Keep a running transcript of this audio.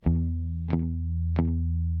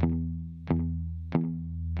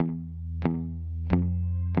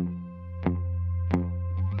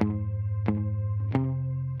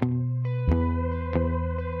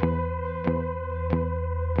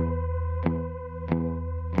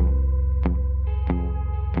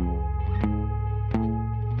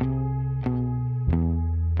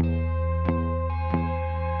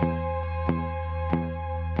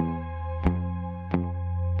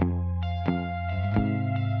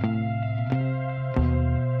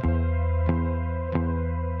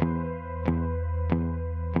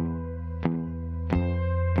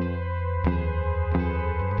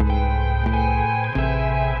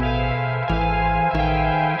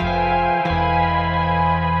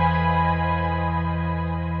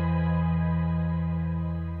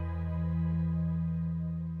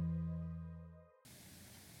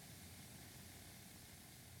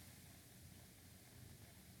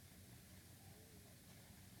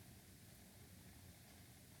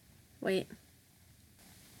Wait.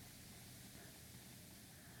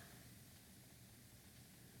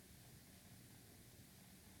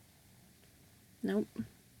 Nope.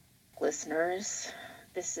 Listeners,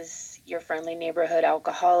 this is your friendly neighborhood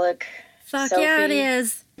alcoholic. Fuck Sophie. yeah, it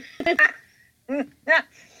is.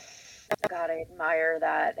 God, I admire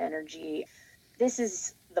that energy. This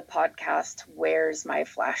is the podcast, Where's My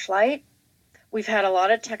Flashlight? We've had a lot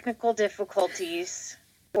of technical difficulties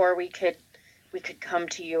before we could come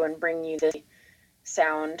to you and bring you the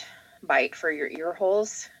sound bite for your ear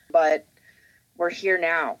holes, but we're here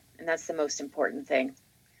now, and that's the most important thing.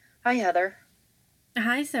 Hi, Heather.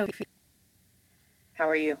 Hi, Sophie. How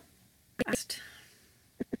are you?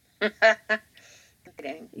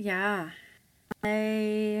 Kidding. Yeah.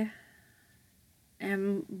 I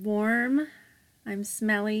am warm. I'm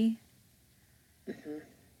smelly. Mm-hmm.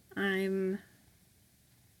 I'm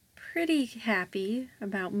pretty happy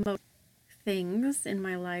about most things in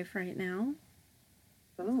my life right now.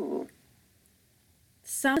 Ooh.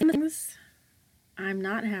 Some things I'm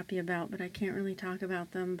not happy about, but I can't really talk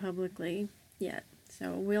about them publicly yet.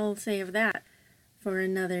 So we'll save that for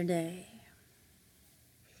another day.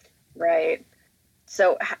 Right.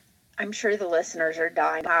 So I'm sure the listeners are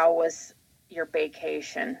dying. How was your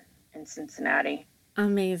vacation in Cincinnati?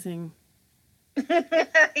 Amazing.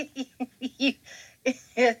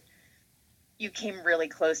 You came really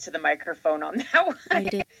close to the microphone on that one. I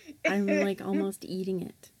did. I'm like almost eating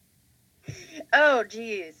it. Oh,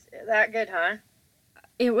 geez. That good, huh?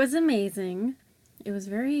 It was amazing. It was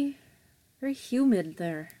very, very humid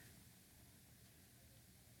there.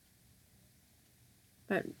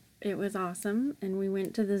 But it was awesome. And we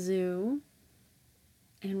went to the zoo.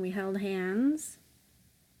 And we held hands.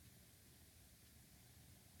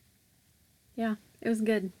 Yeah, it was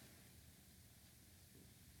good.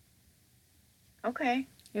 Okay.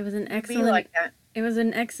 It was an Be excellent. like that. It was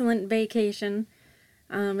an excellent vacation.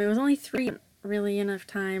 It was only 3, really enough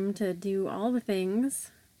time to do all the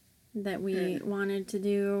things that we wanted to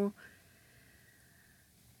do.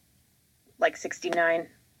 Like 69.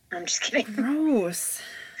 I'm just kidding. Gross.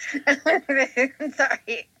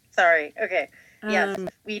 Sorry. Okay. Yes,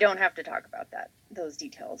 we don't have to talk about those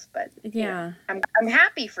details, but Yeah. I'm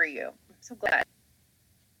happy for you. I'm so glad.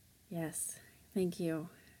 Yes. Thank you.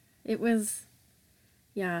 It was.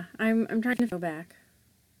 Yeah. I'm trying to go back.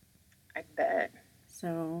 I bet.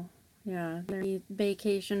 So yeah, there'll be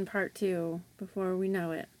vacation part 2 before we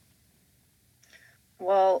know it.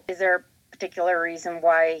 Well, is there a particular reason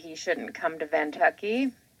why he shouldn't come to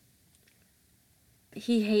Kentucky?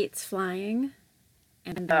 He hates flying,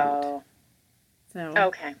 and don't. Oh. So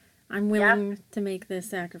Okay. I'm willing to make this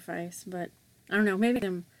sacrifice, but I don't know. Maybe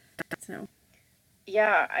I'm. So.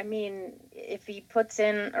 Yeah, I mean, if he puts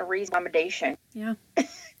in a reasonable accommodation. Yeah.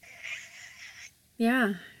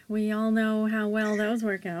 Yeah, we all know how well those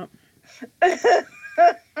work out.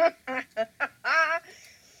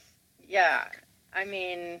 Yeah, I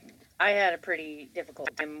mean, I had a pretty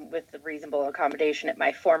difficult time with the reasonable accommodation at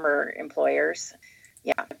my former employers.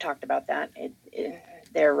 Yeah, I've talked about that.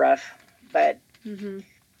 They're rough, but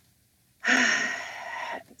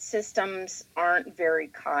systems aren't very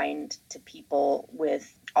kind to people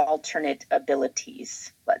with alternate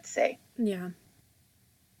abilities, let's say. Yeah.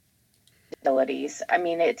 Abilities. I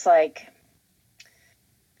mean, it's like,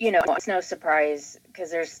 it's no surprise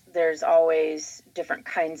because there's always different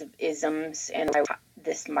kinds of isms, and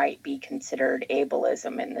this might be considered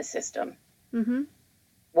ableism in the system. Mm-hmm.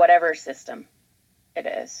 Whatever system it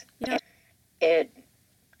is. Yeah. It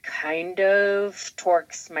kind of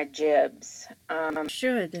torques my jibs.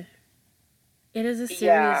 Should. It is a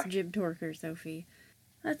serious jib torquer, Sophie.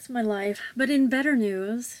 That's my life. But in better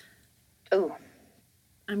news, ooh,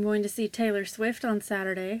 I'm going to see Taylor Swift on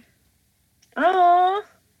Saturday. Oh.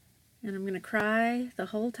 And I'm going to cry the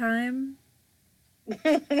whole time.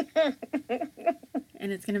 And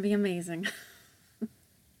it's going to be amazing.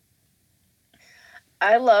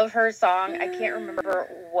 I love her song. I can't remember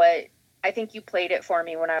what. I think you played it for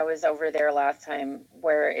me when I was over there last time,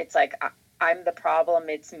 where it's like, I'm the problem,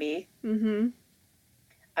 it's me. Mm-hmm.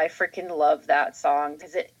 I freaking love that song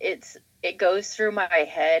because it goes through my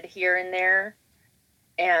head here and there,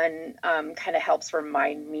 and kind of helps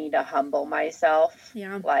remind me to humble myself.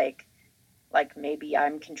 Yeah. Like maybe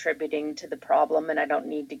I'm contributing to the problem and I don't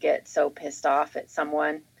need to get so pissed off at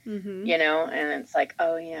someone, and it's like,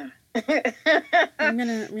 oh yeah. I'm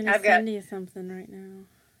gonna send you something right now.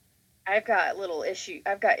 I've got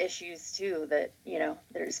issues too that,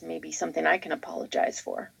 there's maybe something I can apologize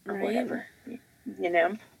for or whatever,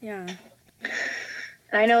 Yeah.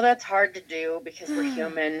 And I know that's hard to do because we're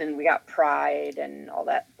human and we got pride and all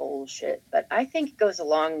that bullshit. But I think it goes a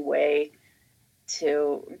long way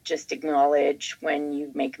to just acknowledge when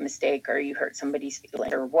you make a mistake or you hurt somebody's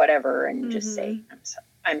feelings or whatever, and just say,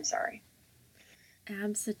 I'm sorry.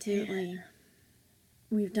 Absolutely.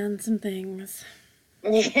 We've done some things.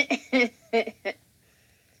 It's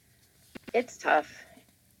tough.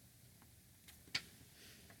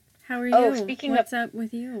 How are you? What's up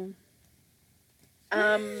with you?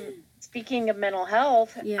 Speaking of mental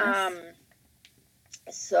health, yes.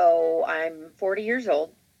 So I'm 40 years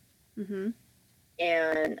old. Mm-hmm.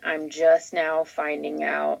 And I'm just now finding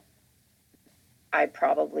out I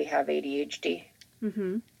probably have ADHD.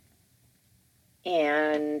 Mm-hmm.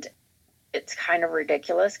 And it's kind of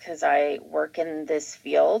ridiculous because I work in this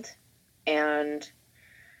field and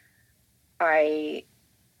I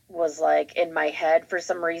was like in my head for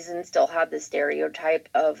some reason still had the stereotype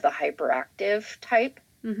of the hyperactive type.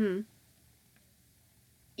 Mm-hmm.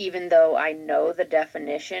 Even though I know the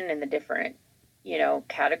definition and the different,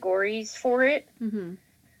 categories for it. Mm-hmm.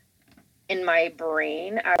 In my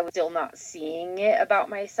brain, I was still not seeing it about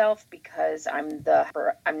myself because I'm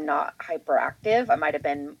not hyperactive. I might have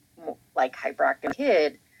been like hyperactive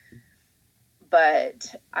kid,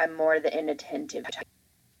 but I'm more the inattentive type.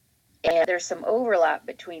 And there's some overlap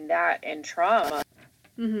between that and trauma,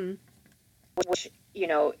 mm-hmm. which,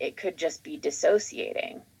 it could just be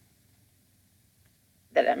dissociating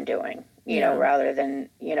that I'm doing, rather than,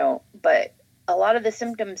 but a lot of the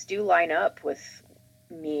symptoms do line up with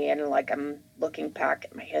me, and like I'm looking back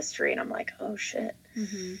at my history and I'm like, oh shit.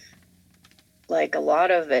 Mm-hmm. Like a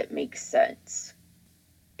lot of it makes sense.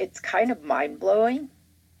 It's kind of mind-blowing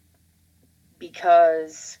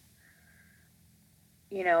because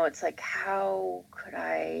it's like, how could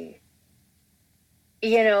I,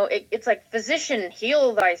 it's like, physician,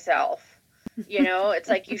 heal thyself. It's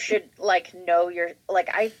like you should like know your, like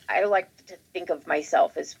I like to think of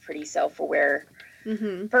myself as pretty self-aware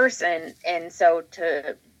mm-hmm. person, and so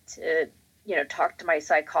to talk to my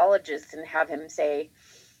psychologist and have him say,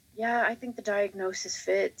 yeah, I think the diagnosis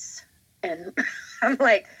fits, and I'm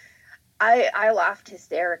like, I laughed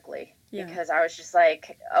hysterically because I was just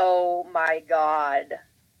like, oh my God,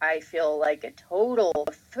 I feel like a total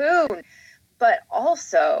buffoon, but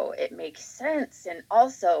also it makes sense, and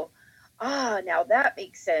also now that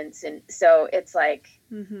makes sense. And so it's like,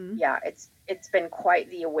 mm-hmm. yeah, it's been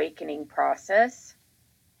quite the awakening process.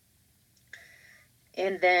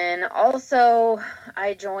 And then also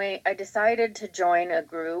I decided to join a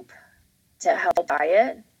group to help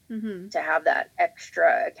diet, mm-hmm. to have that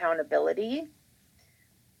extra accountability,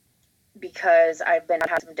 because I've been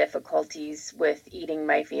having some difficulties with eating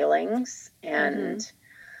my feelings and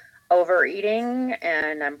mm-hmm. overeating,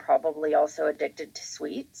 and I'm probably also addicted to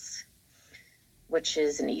sweets, which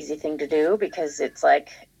is an easy thing to do because it's like,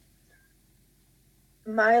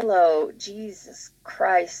 Milo, Jesus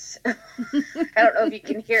Christ. I don't know if you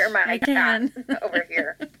can hear my cat over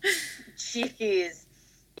here. Jeez.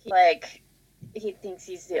 Like, he thinks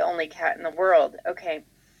he's the only cat in the world. Okay.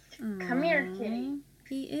 Aww. Come here, kitty.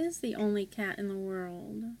 He is the only cat in the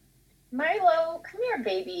world. Milo, come here,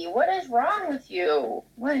 baby. What is wrong with you?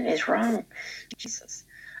 What is wrong? Jesus.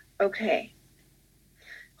 Okay.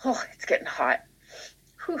 Oh, it's getting hot.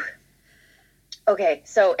 Whew. Okay,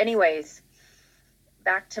 so anyways,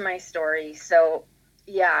 back to my story. So,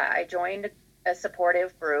 yeah, I joined a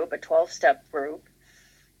supportive group, a 12-step group,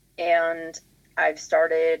 and I've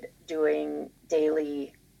started doing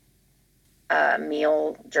daily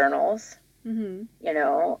meal journals, mm-hmm.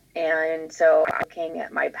 And so I'm looking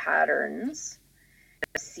at my patterns,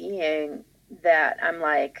 seeing that I'm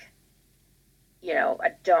like,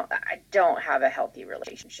 I don't have a healthy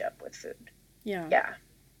relationship with food. Yeah. Yeah.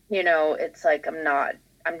 It's like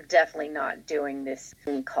I'm definitely not doing this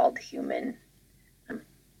thing called human.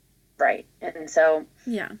 Right. And so,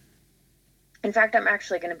 yeah. In fact, I'm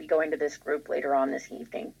actually going to be going to this group later on this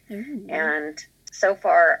evening. Ooh. And so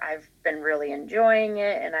far, I've been really enjoying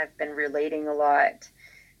it, and I've been relating a lot.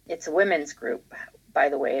 It's a women's group, by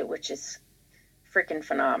the way, which is freaking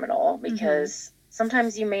phenomenal, because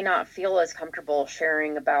sometimes you may not feel as comfortable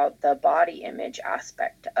sharing about the body image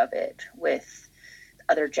aspect of it with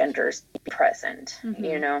other genders present,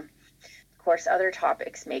 Of course, other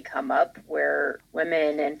topics may come up where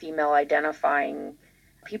women and female identifying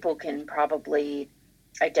people can probably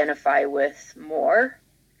identify with more.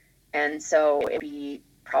 And so it'd be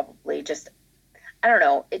probably just, I don't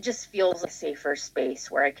know, it just feels like a safer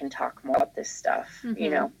space where I can talk more about this stuff,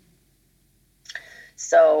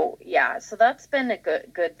 So, yeah, so that's been a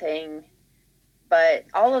good thing. But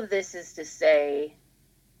all of this is to say,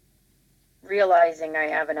 realizing I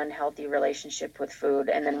have an unhealthy relationship with food,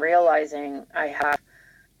 and then realizing I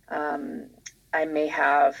may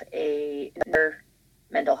have another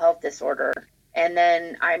mental health disorder. And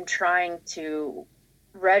then I'm trying to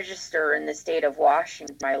register in the state of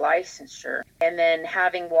Washington, my licensure, and then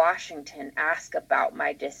having Washington ask about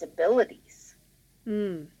my disabilities.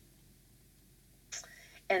 Mm.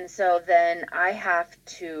 And so then I have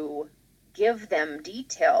to give them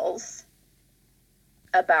details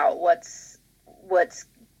about what's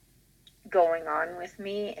going on with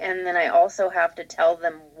me, and then I also have to tell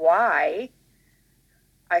them why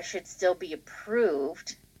I should still be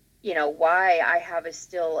approved, why I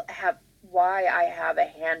have a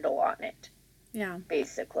handle on it. Yeah.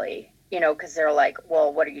 Basically, because they're like,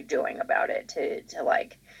 well, what are you doing about it to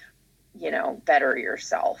like, better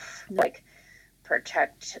yourself, like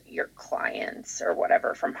protect your clients or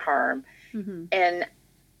whatever from harm. Mm-hmm. And,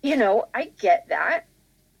 I get that.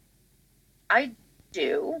 I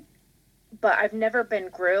do, but I've never been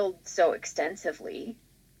grilled so extensively.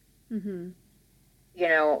 Mm-hmm.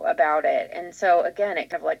 About it. And so again, it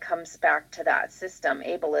kind of like comes back to that system,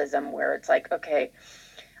 ableism, where it's like, okay,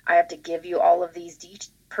 I have to give you all of these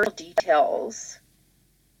personal details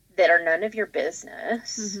that are none of your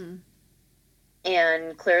business. Mm-hmm.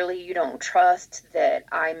 And clearly you don't trust that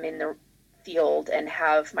I'm in the field and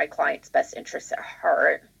have my client's best interests at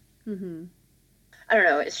heart. Mm-hmm. I don't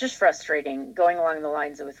know. It's just frustrating going along the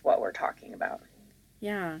lines with what we're talking about.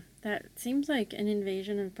 Yeah, that seems like an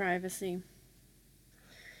invasion of privacy.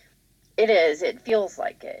 It is. It feels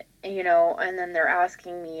like it, and then they're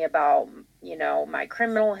asking me about, my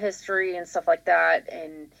criminal history and stuff like that.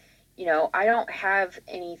 And, I don't have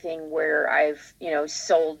anything where I've,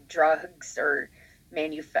 sold drugs or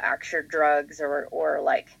manufactured drugs or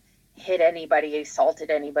like hit anybody,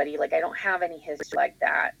 assaulted anybody. Like, I don't have any history like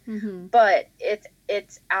that. Mm-hmm. But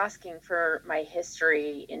it's asking for my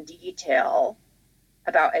history in detail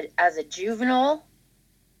about it as a juvenile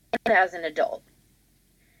and as an adult.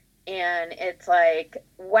 And it's like,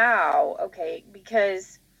 wow, okay,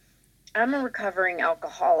 because I'm a recovering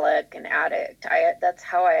alcoholic and addict. That's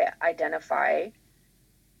how I identify.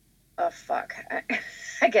 Oh, fuck.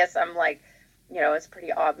 I guess I'm like, it's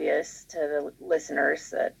pretty obvious to the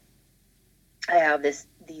listeners that I have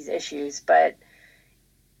these issues, but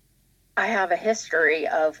I have a history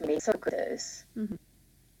of psychosis Mm-hmm.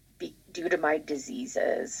 due to my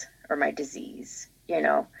diseases or my disease,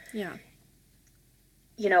 Yeah.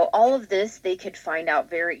 All of this they could find out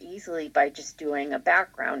very easily by just doing a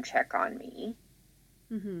background check on me,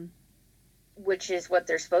 Mm-hmm. which is what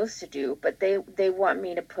they're supposed to do. But they want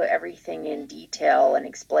me to put everything in detail and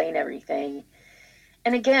explain everything.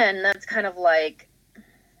 And again, that's kind of like,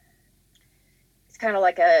 it's kind of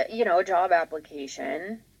like a job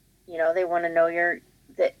application. They want to know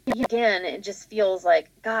again, it just feels like,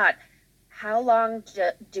 God, how long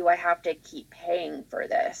do I have to keep paying for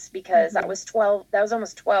this? Because that was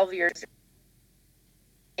almost 12 years.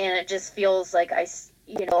 And it just feels like I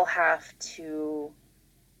have to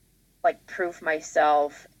like prove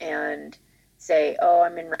myself and say, oh,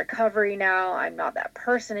 I'm in recovery now. I'm not that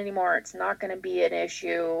person anymore. It's not going to be an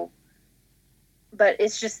issue. But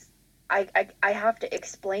it's just, I have to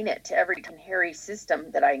explain it to every hairy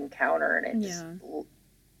system that I encounter. And it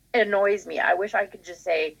annoys me. I wish I could just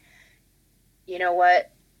say, you know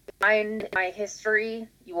what, find my history.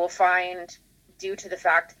 You will find, due to the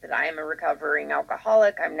fact that I am a recovering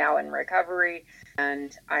alcoholic, I'm now in recovery,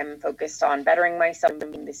 and I'm focused on bettering myself. I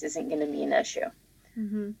mean, this isn't going to be an issue.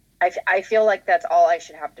 Mm-hmm. I feel like that's all I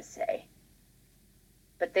should have to say.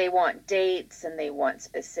 But they want dates, and they want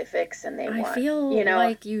specifics, and I feel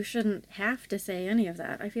like you shouldn't have to say any of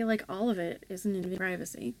that. I feel like all of it is an invasion of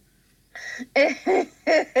privacy.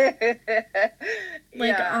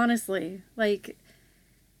 Like, honestly, like,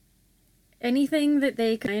 anything that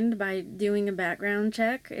they find by doing a background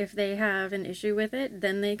check, if they have an issue with it,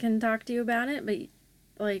 then they can talk to you about it. But,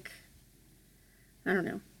 like, I don't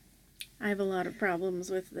know. I have a lot of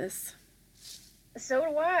problems with this. So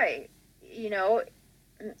do I.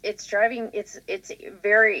 It's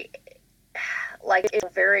very, like,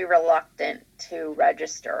 it's very reluctant to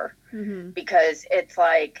register. Mm-hmm. Because it's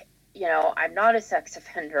like, I'm not a sex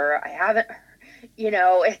offender. I haven't,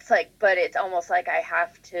 it's like, but it's almost like I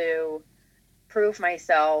have to prove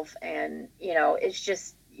myself. And, it's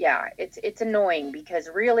just, it's annoying, because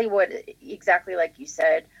really exactly like you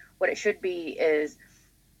said, what it should be is,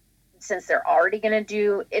 since they're already going to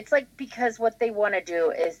do, it's like, because what they want to do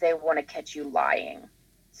is they want to catch you lying.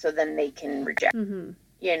 So then they can reject, Mm-hmm.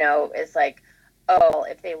 It's like, oh,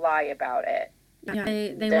 if they lie about it. Yeah,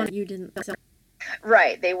 they want you didn't.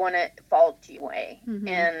 Right, they want to fault you away. Mm-hmm.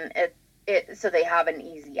 And so they have an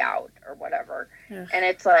easy out or whatever. Ugh. And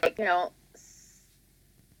it's like,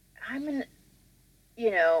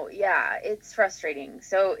 yeah, it's frustrating.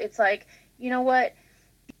 So it's like, you know what?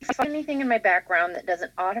 If I find anything in my background that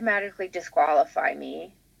doesn't automatically disqualify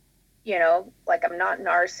me, like I'm not an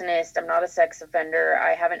arsonist, I'm not a sex offender,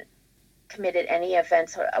 I haven't committed any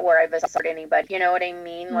offense where I've assaulted anybody. You know what I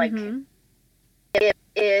mean? Mm-hmm. Like,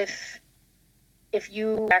 if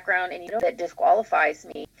you background and that disqualifies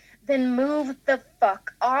me, then move the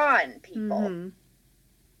fuck on, people. Mm-hmm.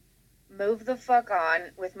 Move the fuck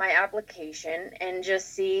on with my application and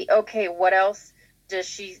just see, okay, what else does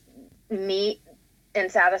she meet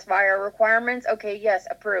and satisfy our requirements? Okay, yes,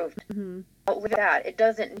 approved. Mm-hmm. But with that, it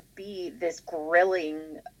doesn't be this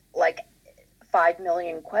grilling, like 5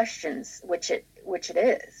 million questions, which it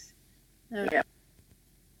is. Okay.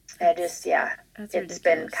 It's ridiculous.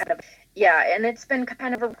 been kind of, and it's been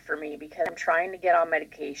kind of a work for me because I'm trying to get on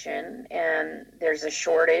medication and there's a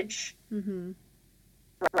shortage mm-hmm.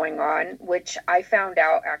 going on, which I found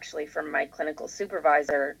out actually from my clinical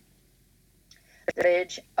supervisor,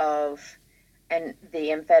 shortage of and the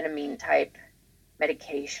amphetamine type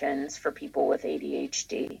medications for people with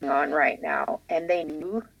ADHD on right now, and they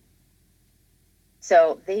knew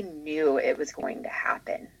it was going to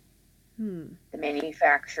happen. The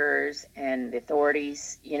manufacturers and the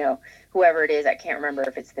authorities, whoever it is, I can't remember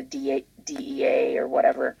if it's the DEA or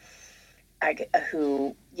whatever,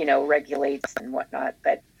 who, regulates and whatnot.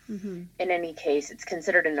 But mm-hmm. in any case, it's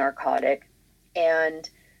considered a narcotic. And,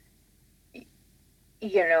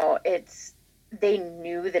 they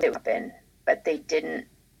knew that it would happen, but they didn't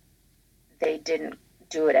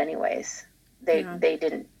do it anyways. They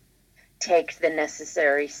didn't take the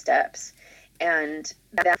necessary steps. And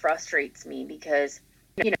that frustrates me because,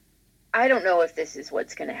 I don't know if this is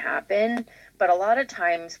what's going to happen, but a lot of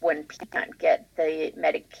times when people can't get the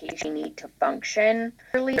medication they need to function,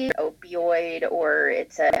 really opioid or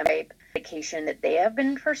it's a medication that they have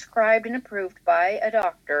been prescribed and approved by a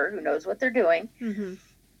doctor who knows what they're doing, mm-hmm.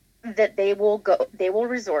 that they will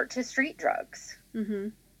resort to street drugs. Mm-hmm.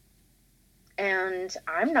 And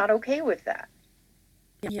I'm not okay with that.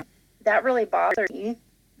 Yeah. That really bothers me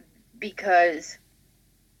because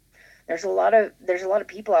there's a lot of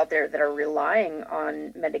people out there that are relying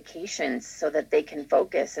on medications so that they can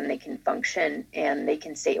focus and they can function and they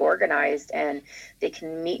can stay organized and they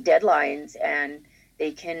can meet deadlines and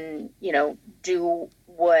they can, do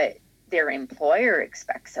what their employer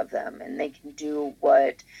expects of them and they can do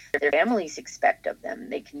what their families expect of them.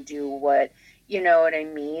 They can do what, you know what I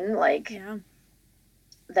mean? Like,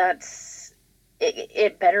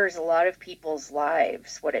 it betters a lot of people's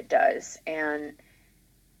lives, what it does. And,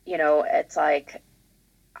 it's like,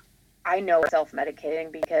 I know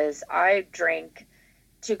self-medicating because I drank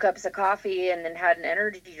 2 cups of coffee and then had an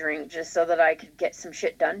energy drink just so that I could get some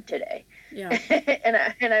shit done today. Yeah.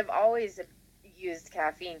 and I've always used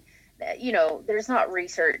caffeine. There's not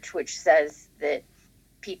research which says that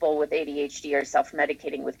people with ADHD are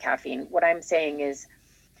self-medicating with caffeine. What I'm saying is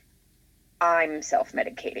I'm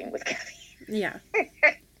self-medicating with caffeine. Yeah.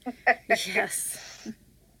 Yes.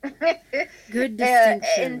 Good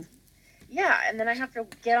distinction. And then I have to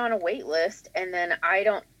get on a wait list, and then I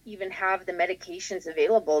don't even have the medications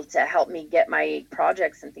available to help me get my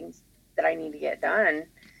projects and things that I need to get done.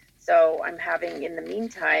 So I'm having, in the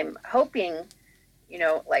meantime, hoping,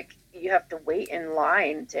 like you have to wait in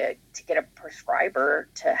line to get a prescriber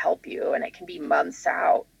to help you, and it can be months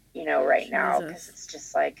out, right now, because it's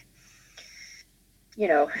just like,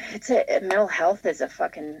 mental health is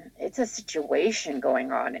it's a situation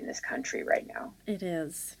going on in this country right now. It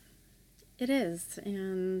is.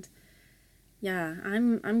 And yeah,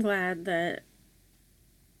 I'm glad that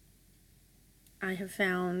I have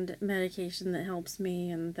found medication that helps me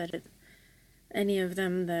and that any of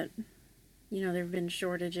them that, there have been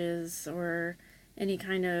shortages or any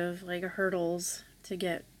kind of like hurdles to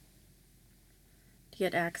get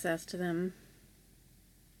access to them.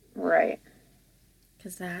 Right.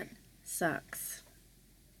 Because that sucks.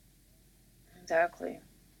 Exactly.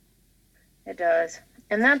 It does.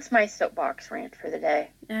 And that's my soapbox rant for the day.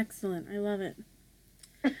 Excellent. I love it.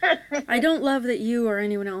 I don't love that you or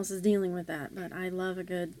anyone else is dealing with that, but I love a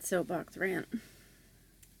good soapbox rant.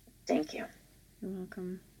 Thank you. You're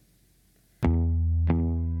welcome.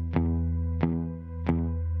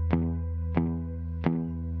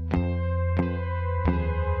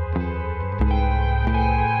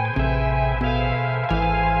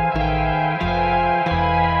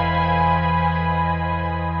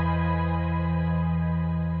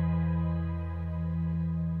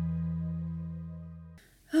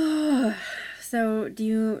 So do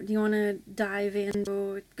you want to dive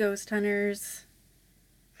into Ghost Hunters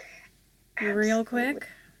real quick?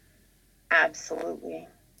 Absolutely.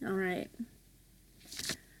 All right.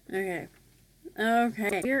 Okay.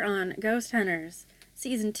 We're on Ghost Hunters,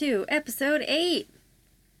 Season 2, Episode 8.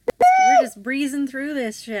 We're just breezing through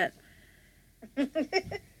this shit.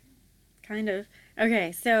 Kind of.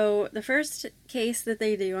 Okay, so the first case that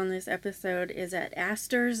they do on this episode is at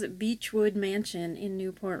Astor's Beechwood Mansion in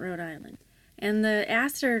Newport, Rhode Island. And the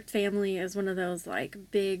Astor family is one of those,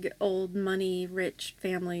 like, big, old money, rich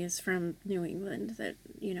families from New England that,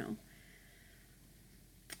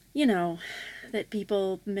 that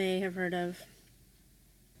people may have heard of.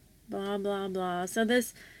 Blah, blah, blah. So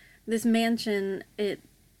this mansion, it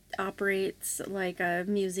operates like a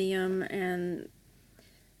museum, and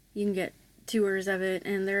you can get tours of it,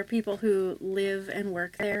 and there are people who live and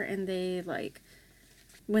work there, and they, like,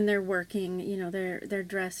 when they're working, they're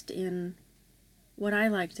dressed in what I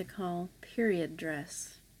like to call period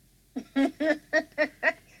dress. That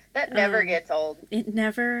never gets old. It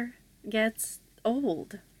never gets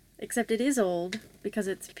old, except it is old because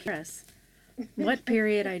it's dress. What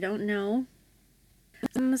period, I don't know.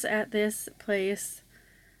 At this place,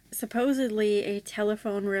 supposedly a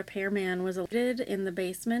telephone repairman was alerted in the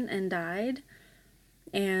basement and died.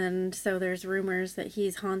 And so there's rumors that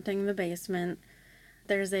he's haunting the basement.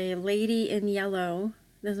 There's a lady in yellow.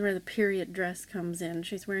 This is where the period dress comes in.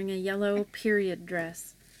 She's wearing a yellow period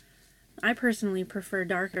dress. I personally prefer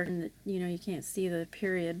darker, and you can't see the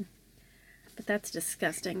period. But that's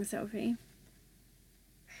disgusting, Sophie.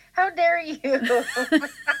 How dare you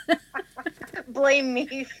blame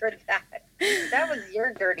me for that? That was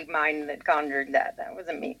your dirty mind that conjured that. That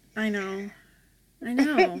wasn't me. I know.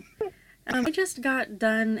 I just got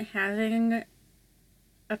done having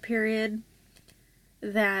a period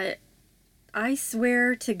that, I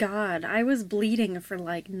swear to God, I was bleeding for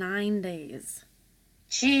like 9 days.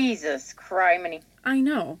 Jesus criminy. I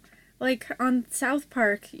know. Like, on South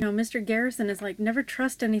Park, Mr. Garrison is like, never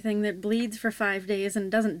trust anything that bleeds for 5 days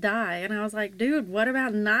and doesn't die. And I was like, dude, what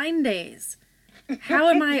about 9 days? How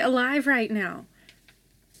am I alive right now?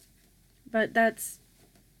 But that's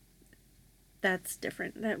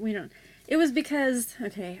different. That we don't. It was because,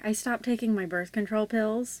 I stopped taking my birth control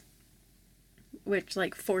pills, which,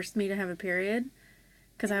 like, forced me to have a period.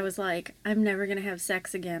 Because I was like, I'm never going to have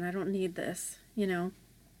sex again. I don't need this,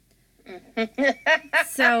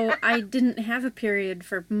 So I didn't have a period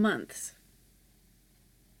for months.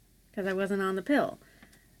 Because I wasn't on the pill.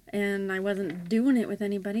 And I wasn't doing it with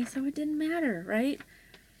anybody, so it didn't matter, right?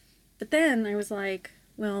 But then I was like,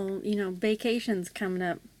 well, vacation's coming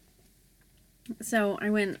up. So I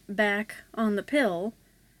went back on the pill,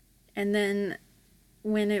 and then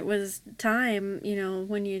when it was time,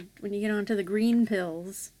 when you get onto the green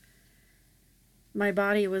pills, my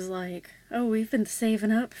body was like, oh, we've been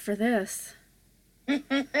saving up for this.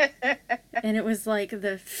 And it was like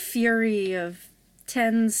the fury of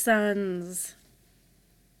 10 suns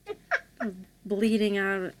bleeding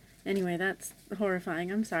out. Anyway, that's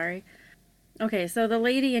horrifying. I'm sorry. Okay, so the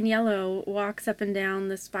lady in yellow walks up and down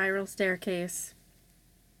the spiral staircase,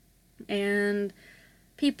 and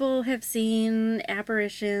people have seen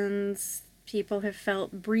apparitions. People have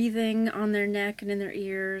felt breathing on their neck and in their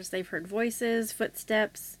ears. They've heard voices,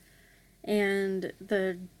 footsteps, and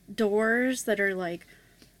the doors that are like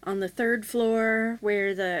on the 3rd floor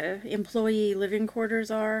where the employee living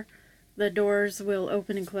quarters are, the doors will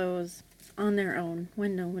open and close on their own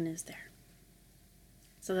when no one is there.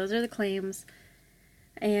 So those are the claims.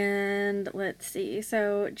 And let's see.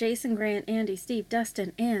 So Jason, Grant, Andy, Steve,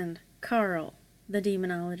 Dustin, and Carl, the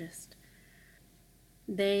demonologist.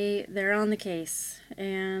 They're on the case,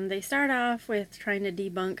 and they start off with trying to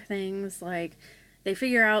debunk things. Like, they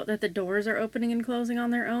figure out that the doors are opening and closing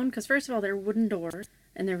on their own, because first of all, they're wooden doors,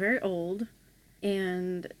 and they're very old,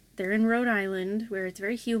 and they're in Rhode Island, where it's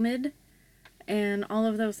very humid, and all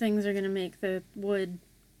of those things are going to make the wood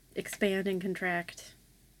expand and contract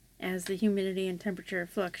as the humidity and temperature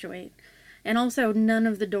fluctuate. And also, none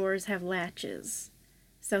of the doors have latches,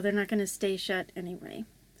 so they're not going to stay shut anyway.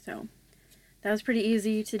 So that was pretty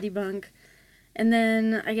easy to debunk. And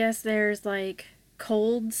then I guess there's like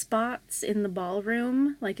cold spots in the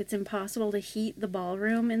ballroom. Like, it's impossible to heat the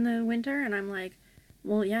ballroom in the winter. And I'm like,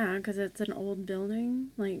 well, yeah, because it's an old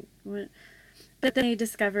building. Like, what? But then they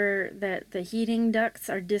discover that the heating ducts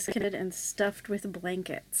are disconnected and stuffed with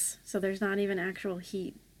blankets. So there's not even actual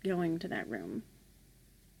heat going to that room.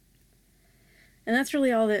 And that's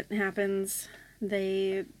really all that happens.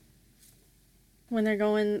 When they're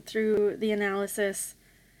going through the analysis,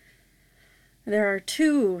 there are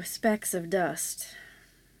 2 specks of dust.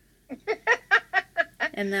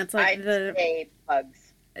 And that's like I'd say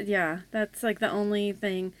bugs. yeah, that's like the only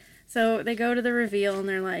thing. So they go to the reveal and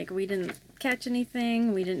they're like, we didn't catch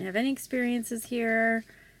anything. We didn't have any experiences here.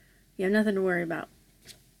 You have nothing to worry about.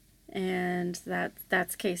 And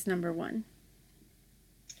that's case number 1.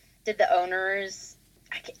 Did the owners,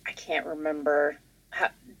 I can't remember,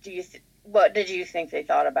 what did you think they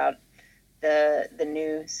thought about the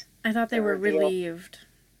news? I thought they were relieved.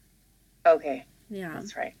 Okay. Yeah.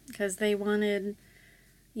 That's right. Because they wanted,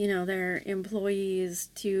 their employees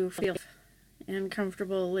to feel and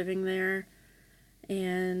comfortable living there,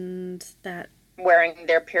 and that wearing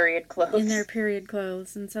their period clothes. In their period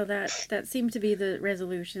clothes. And so that seemed to be the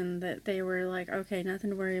resolution, that they were like, okay,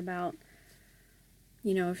 nothing to worry about.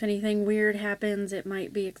 If anything weird happens, it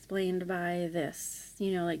might be explained by this.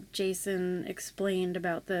 Like Jason explained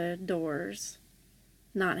about the doors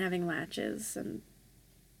not having latches, and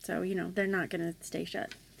so, they're not going to stay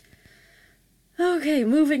shut. Okay,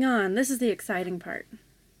 moving on. This is the exciting part.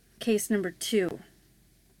 Case number 2.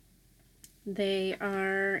 They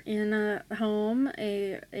are in a home,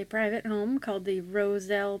 a private home called the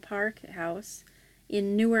Roselle Park House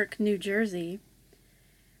in Newark, New Jersey.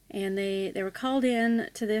 And they were called in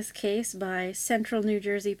to this case by Central New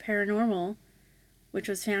Jersey Paranormal, which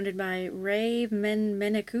was founded by Ray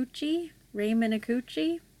Menicucci,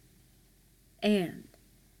 and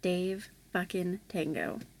Dave fucking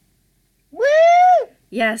Tango. Woo!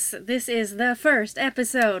 Yes, this is the first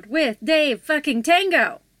episode with Dave fucking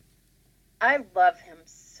Tango. I love him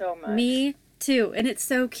so much. Me too. And it's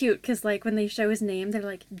so cute because, like, when they show his name, they're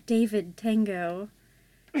like, David Tango.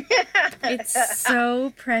 It's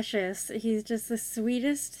so precious. He's just the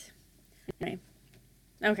sweetest. Anyway.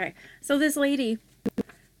 Okay. So this lady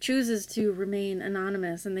chooses to remain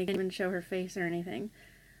anonymous, and they can't even show her face or anything.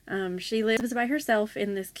 She lives by herself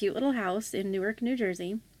in this cute little house in Newark, New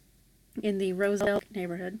Jersey, in the Roselle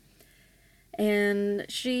neighborhood. And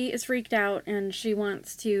she is freaked out, and she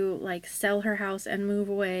wants to, like, sell her house and move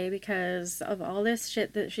away because of all this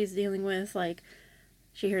shit that she's dealing with. Like,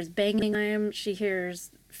 she hears banging, she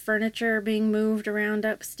hears furniture being moved around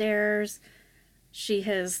upstairs. She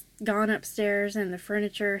has gone upstairs, and the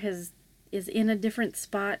furniture is in a different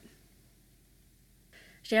spot.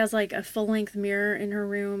 She has, like, a full-length mirror in her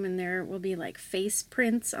room, and there will be, like, face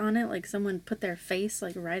prints on it, like someone put their face,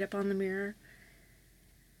 like, right up on the mirror.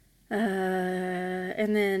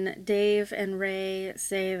 And then Dave and Ray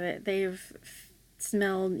say that they've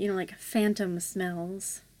smelled, like, phantom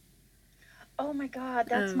smells. Oh my God,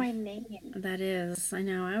 that's my name. That is, I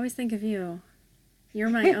know. I always think of you.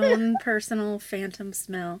 You're my own personal phantom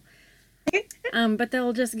smell. But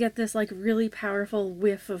they'll just get this, like, really powerful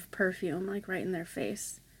whiff of perfume, like, right in their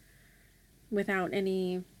face, without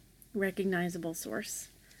any recognizable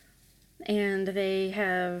source. And they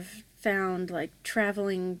have found, like,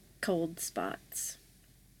 traveling cold spots.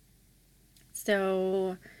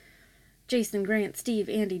 So Jason, Grant, Steve,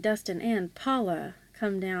 Andy, Dustin, and Paula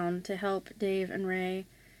come down to help Dave and Ray,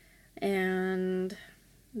 and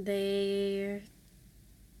they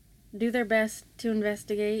do their best to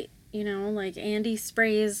investigate. Like Andy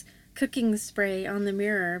sprays cooking spray on the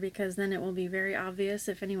mirror because then it will be very obvious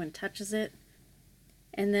if anyone touches it.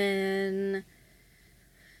 And then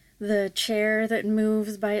the chair that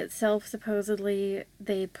moves by itself, supposedly,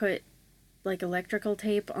 they put, like, electrical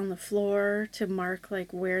tape on the floor to mark,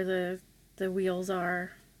 like, where the wheels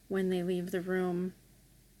are when they leave the room.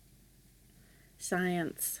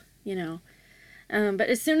 Science, But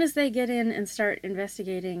as soon as they get in and start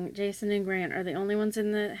investigating, Jason and Grant are the only ones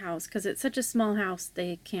in the house because it's such a small house,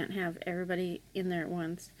 they can't have everybody in there at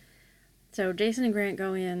once. So Jason and Grant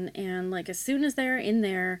go in, and, like, as soon as they're in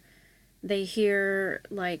there, they hear,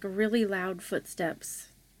 like, really loud footsteps,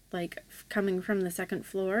 like, coming from the second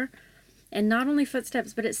floor. And not only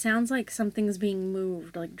footsteps, but it sounds like something's being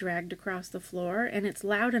moved, like, dragged across the floor. And it's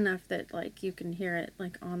loud enough that, like, you can hear it,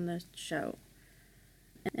 like, on the show.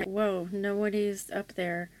 And, whoa, nobody's up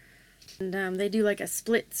there. And they do, like, a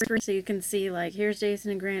split screen so you can see, like, here's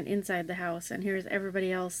Jason and Grant inside the house, and here's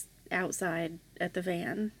everybody else outside at the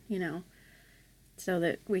van, so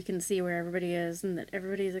that we can see where everybody is and that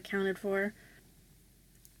everybody's accounted for.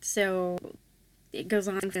 So it goes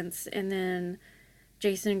on, and then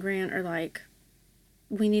Jason and Grant are like,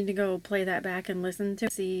 we need to go play that back and listen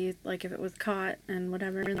to see, like, if it was caught and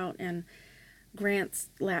whatever. And Grant's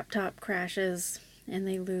laptop crashes and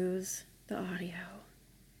they lose the audio.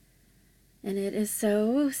 And it is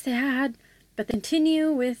so sad. But they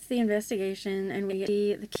continue with the investigation, and we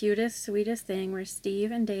see the cutest, sweetest thing where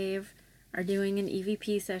Steve and Dave are doing an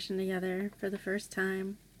EVP session together for the first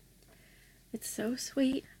time. It's so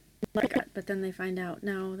sweet. But then they find out,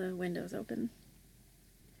 no, the window's open.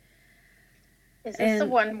 Is this the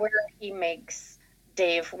And one where he makes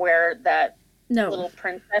Dave wear that no, little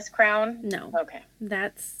princess crown? no, Okay.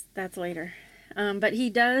 that's later. But he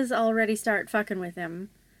does already start fucking with him.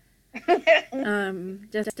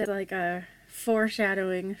 Just as like a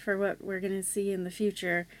foreshadowing for what we're gonna see in the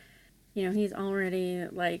future. You know, he's already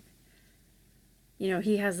like, you know,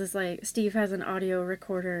 he has this like, Steve has an audio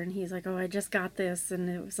recorder and he's like, oh, I just got this and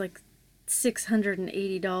it was like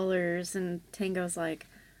 $680. And Tango's like,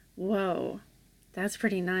 whoa, that's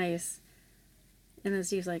pretty nice. And then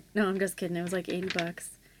Steve's like, no, I'm just kidding. It was like $80.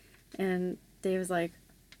 And Dave was like,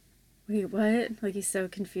 wait, what? Like, he's so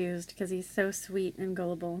confused because he's so sweet and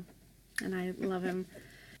gullible. And I love him.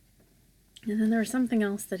 And then there was something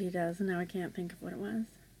else that he does, and now I can't think of what it was.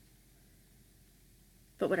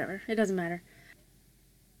 But whatever, it doesn't matter.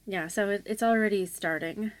 Yeah, so it's already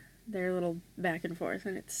starting. Their little back and forth,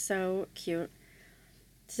 and it's so cute.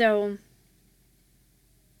 So,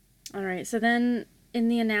 alright, so then in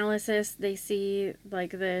the analysis, they see,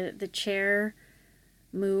 like, the chair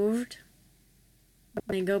moved.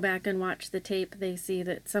 When they go back and watch the tape, they see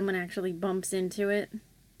that someone actually bumps into it.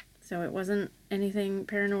 So it wasn't anything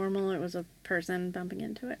paranormal, it was a person bumping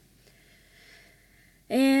into it.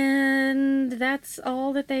 And that's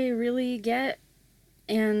all that they really get.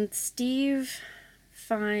 And Steve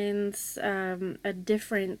finds a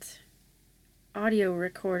different audio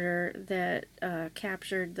recorder that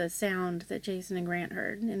captured the sound that Jason and Grant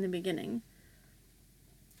heard in the beginning.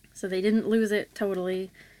 So they didn't lose it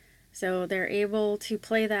totally. So they're able to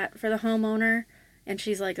play that for the homeowner. And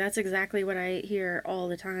she's like, that's exactly what I hear all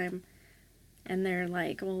the time. And they're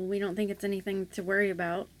like, well, we don't think it's anything to worry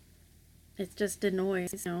about. It's just a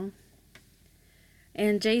noise, you know.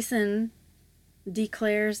 And Jason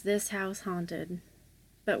declares this house haunted,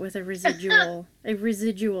 but with a residual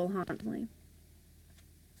haunting.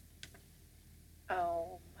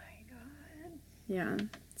 Oh my god. Yeah.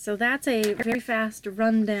 So that's a very fast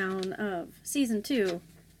rundown of season 2,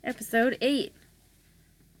 episode 8,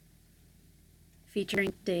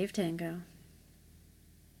 featuring Dave Tango.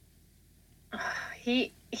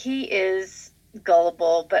 He is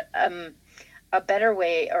gullible, but a better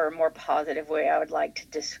way or a more positive way I would like to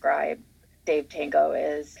describe Dave Tango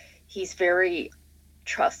is he's very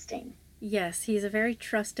trusting. Yes, he's a very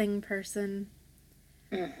trusting person.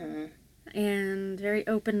 Mm-hmm. And very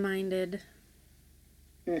open-minded.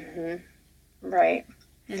 Mm-hmm. Right.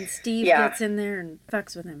 And Steve gets in there and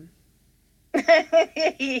fucks with him.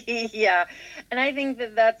 Yeah. And I think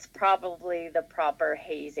that that's probably the proper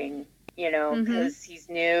hazing, you know, because he's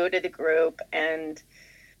new to the group and,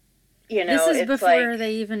 you know, this is it's before like,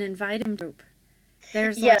 they even invite him to group.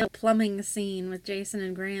 There's like a plumbing scene with Jason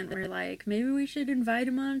and Grant where like, maybe we should invite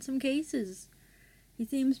him on some cases. He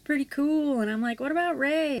seems pretty cool. And I'm like, what about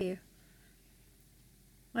Ray?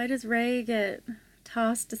 Why does Ray get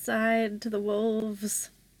tossed aside to the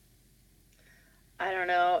wolves? I don't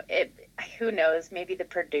know. Who knows? Maybe the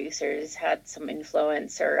producers had some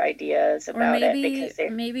influence or ideas about it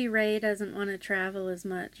because maybe Ray doesn't want to travel as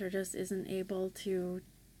much or just isn't able to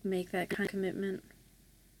make that kind of commitment.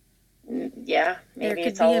 Yeah, maybe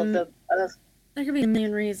it's all of the. There could be a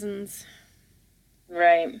million reasons.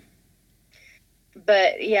 Right.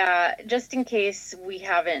 But yeah, just in case we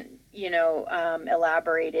haven't, you know,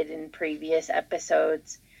 elaborated in previous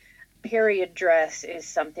episodes, period dress is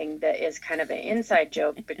something that is kind of an inside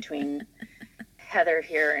joke between Heather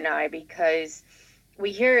here and I, because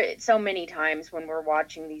we hear it so many times when we're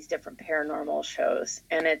watching these different paranormal shows.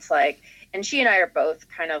 And it's like, and she and I are both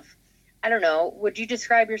kind of, I don't know, would you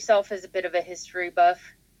describe yourself as a bit of a history buff?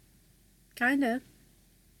 Kind of.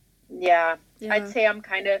 Yeah, I'd say I'm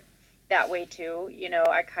kind of that way too. You know,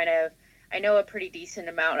 I know a pretty decent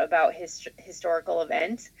amount about historical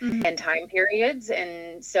events and time periods.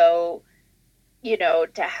 And so, you know,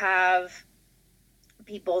 to have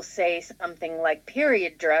people say something like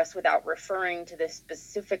period dress without referring to the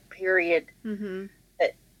specific period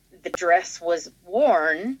that the dress was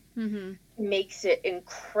worn makes it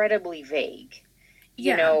incredibly vague.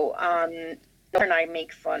 You know, and I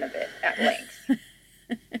make fun of it at length.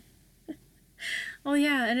 Well,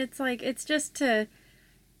 yeah, and it's like, it's just to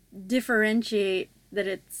differentiate that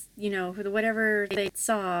it's, you know, whatever they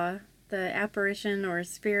saw, the apparition or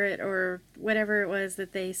spirit or whatever it was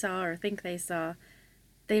that they saw or think they saw,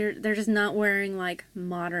 they're just not wearing like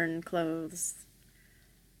modern clothes.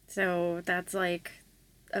 So that's like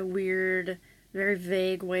a weird, very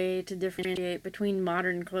vague way to differentiate between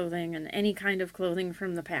modern clothing and any kind of clothing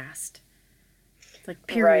from the past. It's like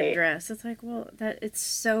period dress. It's like, well, it's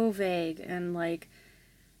so vague, and like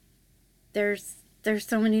there's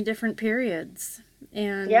so many different periods,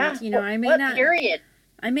 and you know, I may not. Period?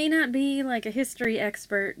 I may not be like a history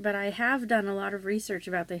expert, but I have done a lot of research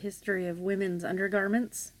about the history of women's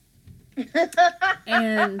undergarments.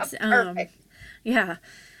 And Perfect. yeah,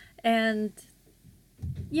 and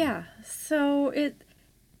yeah, so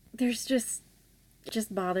there's just it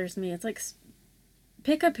just bothers me. It's like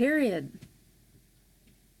pick a period.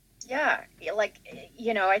 Yeah, like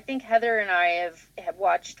I think Heather and I have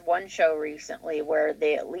watched one show recently where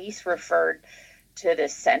they at least referred to the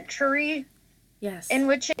century Yes. in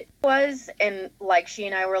which it was, and like she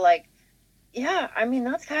and I were like, yeah, I mean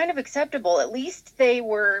that's kind of acceptable. At least they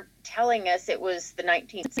were telling us it was the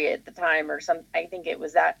 19th century at the time, or some. I think it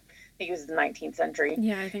was that. I think it was the 19th century,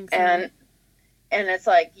 Yeah, I think so. and it's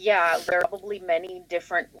like, yeah, there are probably many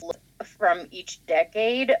different from each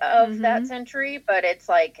decade of that century, but it's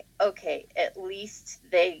like, okay, at least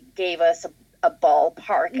they gave us a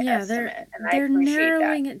ballpark estimate, and they're I appreciate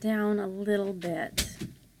narrowing that. it down a little bit.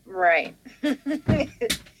 Right.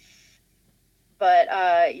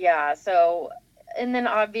 But yeah, so and then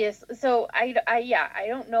so I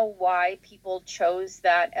don't know why people chose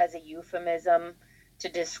that as a euphemism to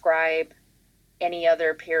describe any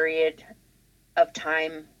other period of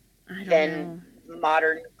time than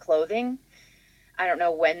modern clothing. I don't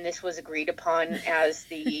know when this was agreed upon as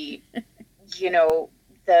the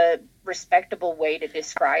the respectable way to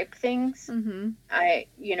describe things. I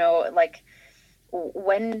like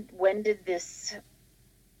when did this,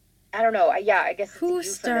 I don't know. I guess it's who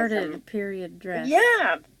started period dress?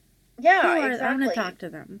 Yeah, exactly. I'm gonna talk to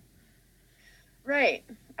them. Right.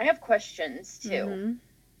 I have questions too.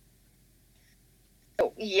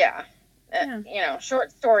 So yeah.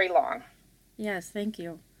 Short story long. Yes, thank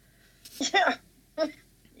you. Yeah.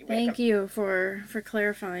 Thank you for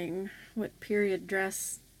clarifying what period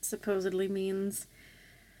dress supposedly means.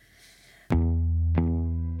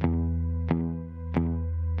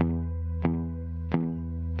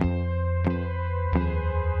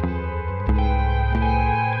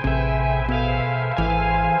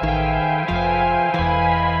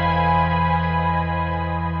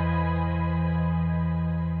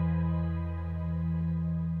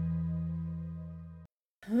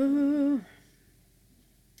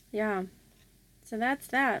 Yeah. So that's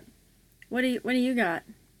that. What do you got?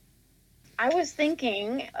 I was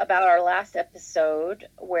thinking about our last episode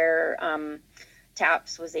where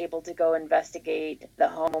Taps was able to go investigate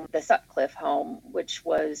the Sutcliffe home, which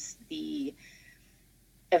was the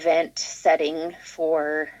event setting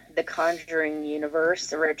for the Conjuring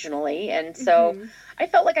universe originally. And so I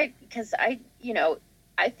felt like I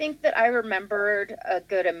think that I remembered a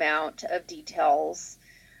good amount of details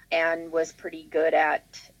and was pretty good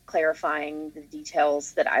at clarifying the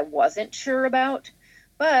details that I wasn't sure about,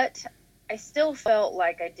 but I still felt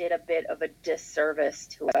like I did a bit of a disservice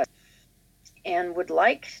to it and would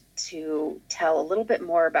like to tell a little bit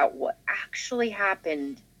more about what actually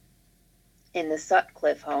happened in the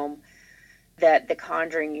Sutcliffe home that the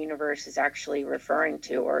Conjuring universe is actually referring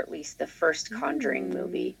to, or at least the first Conjuring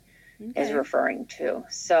movie is referring to.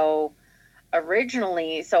 So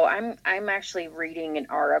originally, I'm actually reading an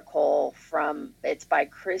article it's by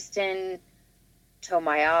Kristen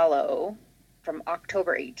Tomayalo from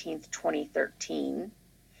October 18th, 2013.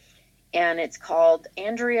 And it's called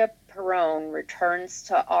Andrea Perrone Returns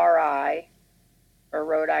to RI, or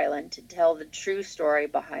Rhode Island, to tell the true story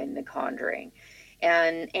behind The Conjuring.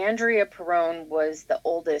 And Andrea Perrone was the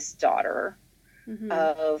oldest daughter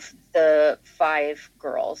of the five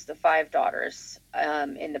daughters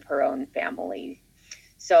in the Perrone family.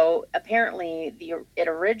 So apparently it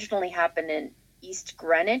originally happened in East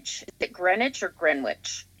Greenwich. Is it Greenwich or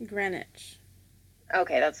Greenwich? Greenwich.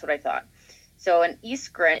 Okay, that's what I thought. So in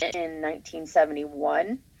East Greenwich in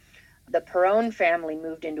 1971, the Perrone family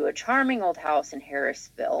moved into a charming old house in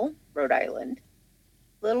Harrisville, Rhode Island.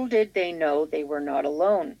 Little did they know they were not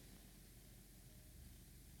alone.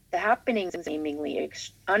 The happenings in the seemingly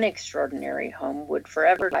unextraordinary home would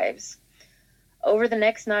forever lives. Over the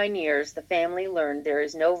next 9 years, the family learned there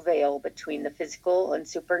is no veil between the physical and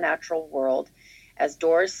supernatural world as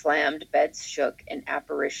doors slammed, beds shook, and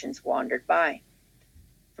apparitions wandered by.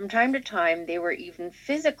 From time to time, they were even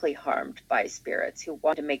physically harmed by spirits who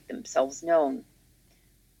wanted to make themselves known.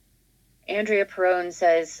 Andrea Perrone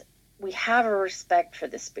says, "We have a respect for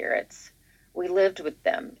the spirits. We lived with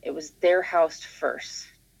them. It was their house first.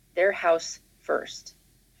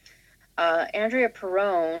 Andrea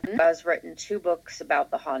Perrone has written 2 books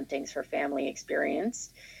about the hauntings her family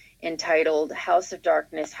experienced, entitled House of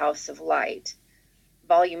Darkness, House of Light.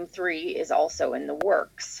 Volume 3 is also in the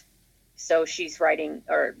works. So she's writing,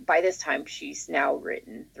 or by this time, she's now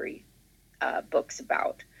written 3 books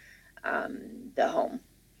about the home.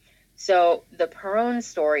 So the Perron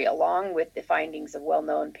story, along with the findings of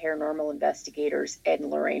well-known paranormal investigators Ed and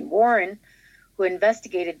Lorraine Warren, who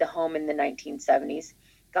investigated the home in the 1970s,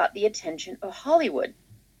 got the attention of Hollywood.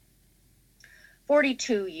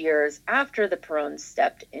 42 years after the Perrons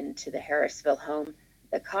stepped into the Harrisville home,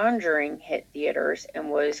 The Conjuring hit theaters and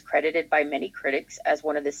was credited by many critics as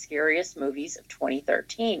one of the scariest movies of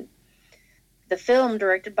 2013. The film,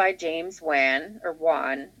 directed by James Wan,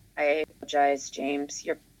 I apologize, James,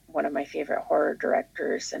 you're one of my favorite horror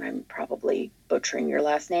directors, and I'm probably butchering your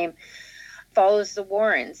last name, follows the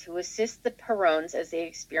Warrens, who assist the Perrons as they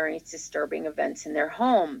experience disturbing events in their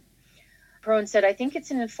home. Perron said, I think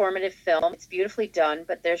it's an informative film. It's beautifully done,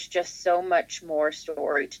 but there's just so much more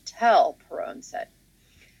story to tell, Perron said.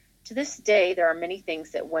 To this day, there are many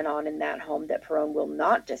things that went on in that home that Perron will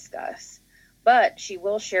not discuss, but she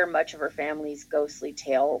will share much of her family's ghostly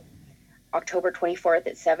tale October 24th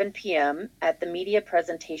at 7 p.m. at the Media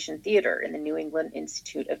Presentation Theater in the New England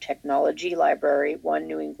Institute of Technology Library, 1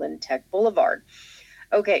 New England Tech Boulevard.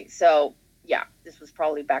 Okay, so yeah, this was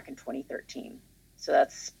probably back in 2013. So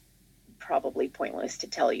that's probably pointless to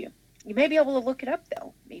tell you. You may be able to look it up,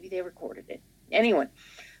 though. Maybe they recorded it. Anyway,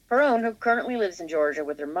 Perron, who currently lives in Georgia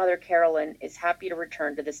with her mother, Carolyn, is happy to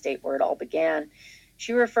return to the state where it all began.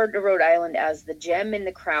 She referred to Rhode Island as the gem in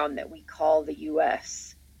the crown that we call the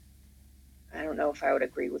U.S. I don't know if I would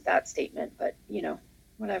agree with that statement, but, you know,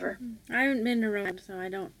 whatever. I haven't been to Rome, so I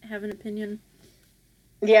don't have an opinion.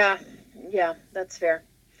 Yeah, that's fair.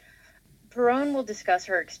 Perron will discuss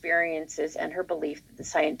her experiences and her belief that the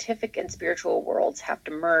scientific and spiritual worlds have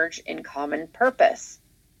to merge in common purpose.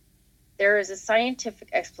 There is a scientific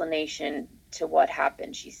explanation to what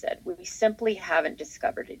happened, she said. We simply haven't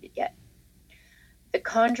discovered it yet. The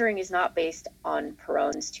Conjuring is not based on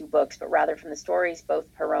Perron's 2 books, but rather from the stories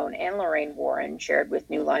both Perron and Lorraine Warren shared with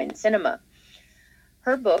New Line Cinema.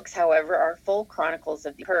 Her books, however, are full chronicles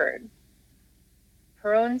of the occurred.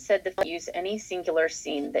 Perron said the film didn't use any singular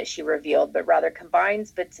scene that she revealed, but rather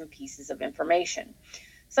combines bits and pieces of information.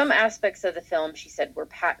 Some aspects of the film, she said, were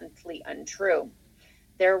patently untrue.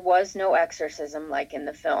 There was no exorcism like in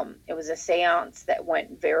the film. It was a seance that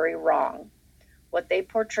went very wrong. What they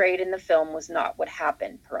portrayed in the film was not what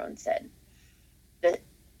happened, Perron said. The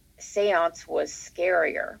seance was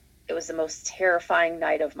scarier. It was the most terrifying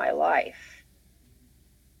night of my life.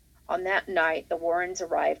 On that night, the Warrens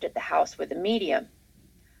arrived at the house with a medium.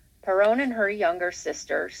 Perron and her younger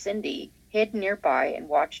sister, Cindy, hid nearby and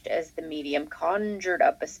watched as the medium conjured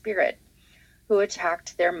up a spirit who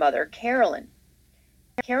attacked their mother, Carolyn.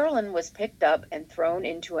 Carolyn was picked up and thrown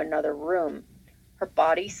into another room. Her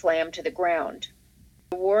body slammed to the ground.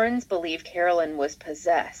 The Warrens believe Carolyn was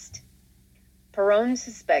possessed. Perron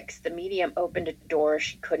suspects the medium opened a door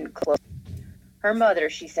she couldn't close. Her mother,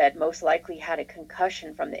 she said, most likely had a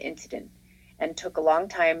concussion from the incident and took a long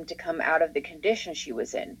time to come out of the condition she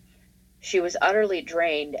was in. She was utterly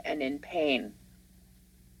drained and in pain.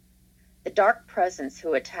 The dark presence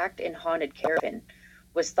who attacked and haunted Carolyn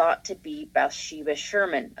was thought to be Bathsheba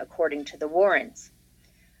Sherman, according to the Warrens.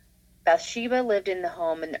 Bathsheba lived in the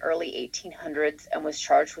home in the early 1800s and was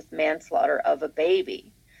charged with manslaughter of a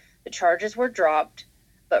baby. The charges were dropped,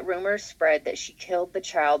 but rumors spread that she killed the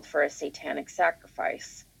child for a satanic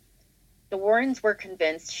sacrifice. The Warrens were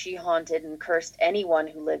convinced she haunted and cursed anyone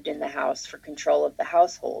who lived in the house for control of the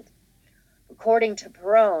household. According to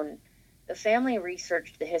Perron, the family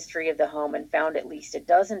researched the history of the home and found at least a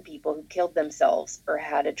dozen people who killed themselves or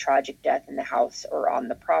had a tragic death in the house or on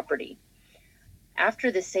the property.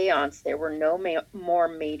 After the seance, there were no more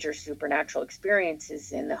major supernatural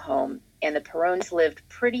experiences in the home, and the Perrons lived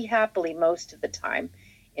pretty happily most of the time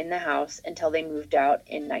in the house until they moved out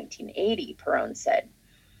in 1980, Perron said.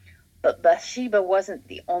 But Bathsheba wasn't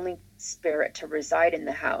the only spirit to reside in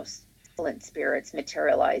the house. Violent spirits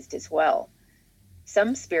materialized as well.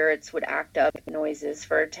 Some spirits would act up noises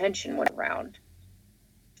for attention when around.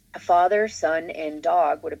 A father, son, and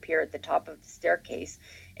dog would appear at the top of the staircase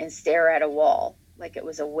and stare at a wall like it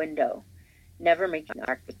was a window, never making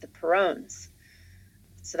contact with the Perrons.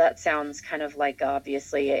 So that sounds kind of like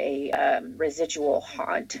obviously a residual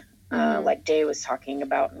haunt, like Day was talking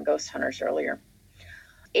about in Ghost Hunters earlier.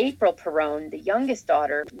 April Perron, the youngest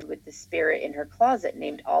daughter, with the spirit in her closet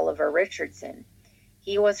named Oliver Richardson.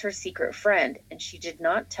 He was her secret friend, and she did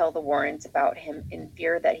not tell the Warrens about him in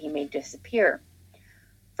fear that he may disappear.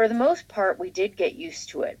 For the most part, we did get used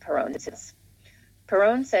to it, Perron says.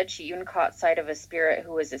 Perron said she even caught sight of a spirit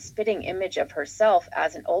who was a spitting image of herself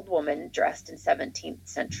as an old woman dressed in 17th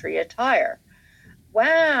century attire.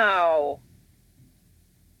 Wow!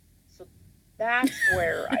 So that's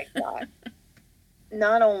where I got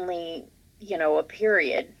not only, a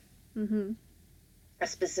period, Mm-hmm. a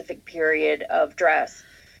specific period of dress.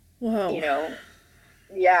 Whoa. You know,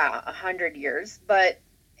 yeah, 100 years. But,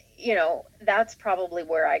 you know, that's probably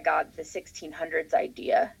where I got the 1600s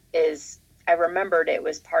idea. Is I remembered it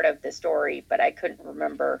was part of the story, but I couldn't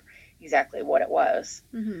remember exactly what it was.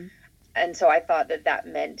 Mm-hmm. And so I thought that that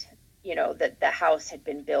meant, you know, that the house had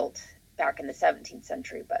been built back in the 17th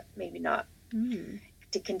century, but maybe not. Mm.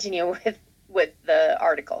 To continue with the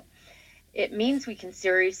article, it means we can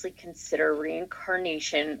seriously consider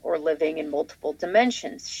reincarnation or living in multiple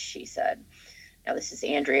dimensions, she said. Now, this is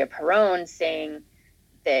Andrea Perron saying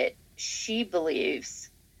that she believes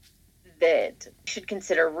that we should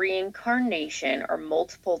consider reincarnation or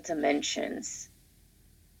multiple dimensions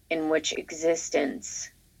in which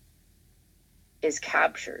existence is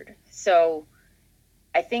captured. So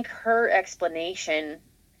I think her explanation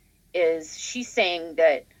is she's saying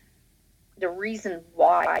that the reason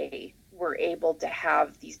why we're able to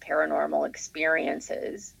have these paranormal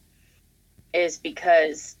experiences is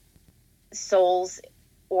because souls,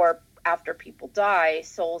 or after people die,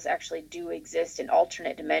 souls actually do exist in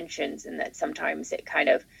alternate dimensions, and that sometimes it kind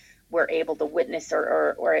of, we're able to witness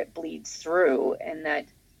or it bleeds through. And that,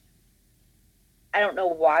 I don't know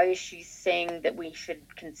why she's saying that we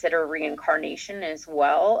should consider reincarnation as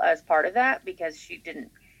well as part of that, because she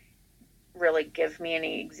didn't really give me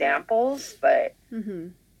any examples. But Mm-hmm.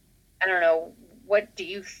 I don't know. What do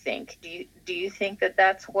you think? Do you think that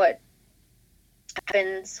that's what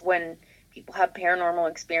happens when people have paranormal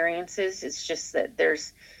experiences? It's just that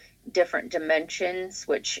there's different dimensions,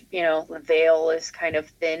 which, you know, the veil is kind of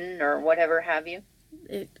thin or whatever have you.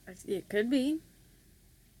 It could be.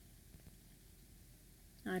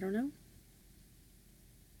 I don't know.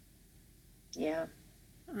 Yeah.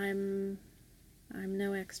 I'm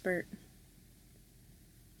no expert.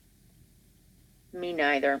 Me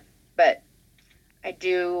neither. But I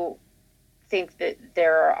do think that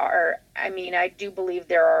there are, I mean, I do believe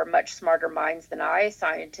there are much smarter minds than I,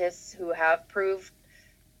 scientists who have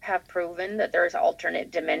proven that there's alternate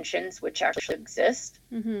dimensions which actually exist,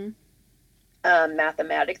 Mm-hmm.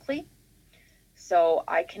 mathematically. So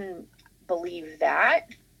I can believe that.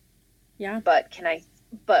 Yeah. But can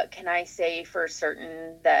I say for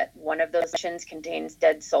certain that one of those dimensions contains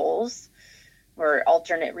dead souls or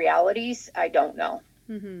alternate realities? I don't know.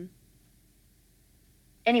 Mm-hmm.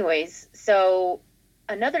 Anyways, so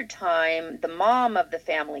another time, the mom of the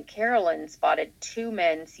family, Carolyn, spotted two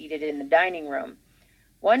men seated in the dining room.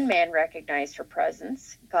 One man recognized her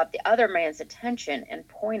presence, got the other man's attention, and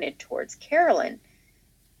pointed towards Carolyn.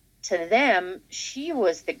 To them, she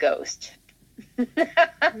was the ghost.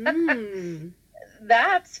 Mm.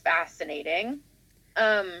 That's fascinating.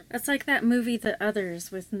 That's like that movie, The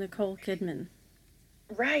Others, with Nicole Kidman.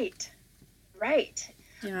 Right.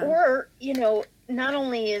 Yeah. Or, you know, not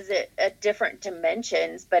only is it at different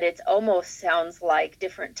dimensions, but it almost sounds like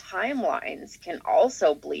different timelines can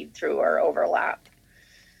also bleed through or overlap.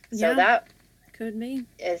 So Yeah. that Could be.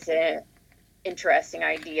 is an interesting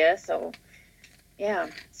idea. So,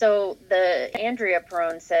 yeah. So the Andrea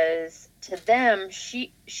Perron says to them,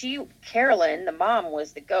 Carolyn, the mom,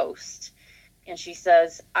 was the ghost. And she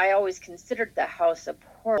says, I always considered the house a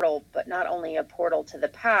portal, but not only a portal to the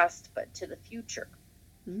past, but to the future.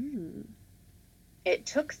 Mm. It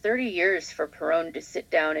took 30 years for Perron to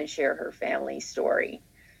sit down and share her family's story.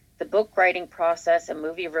 The book writing process and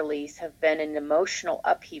movie release have been an emotional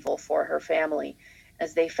upheaval for her family,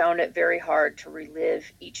 as they found it very hard to relive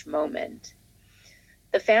each moment.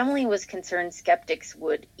 The family was concerned skeptics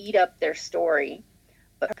would eat up their story,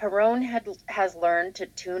 but Perron has learned to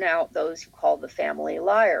tune out those who call the family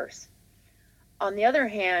liars. On the other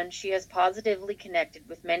hand, she has positively connected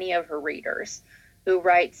with many of her readers who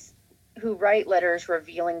write letters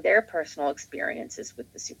revealing their personal experiences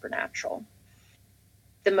with the supernatural.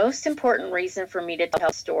 The most important reason for me to tell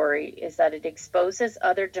the story is that it exposes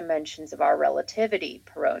other dimensions of our relativity,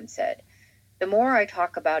 Perron said. The more I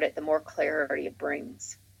talk about it, the more clarity it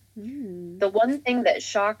brings. Mm. The one thing that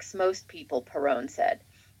shocks most people, Perron said,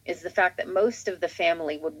 is the fact that most of the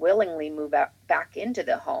family would willingly move back into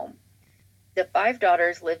the home. The 5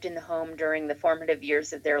 daughters lived in the home during the formative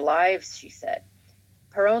years of their lives, she said.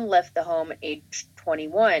 Perron left the home at age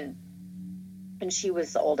 21, and she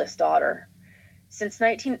was the oldest daughter. Since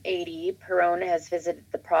 1980, Perron has visited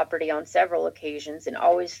the property on several occasions and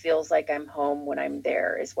always feels like I'm home when I'm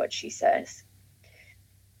there, is what she says.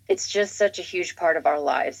 It's just such a huge part of our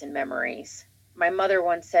lives and memories. My mother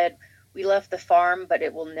once said, we left the farm, but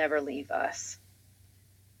it will never leave us.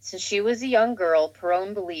 Since she was a young girl,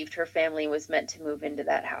 Perron believed her family was meant to move into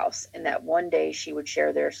that house and that one day she would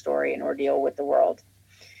share their story and ordeal with the world.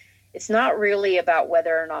 It's not really about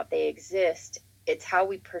whether or not they exist. It's how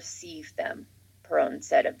we perceive them, Perron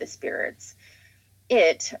said of the spirits.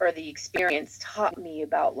 It, or the experience, taught me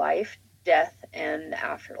about life, death, and the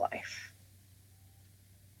afterlife.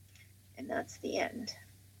 And that's the end.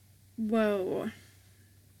 Whoa.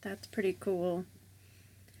 That's pretty cool.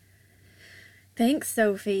 Thanks,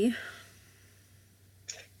 Sophie.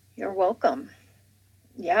 You're welcome.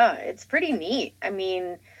 Yeah, it's pretty neat. I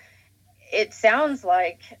mean, it sounds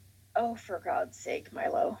oh, for God's sake,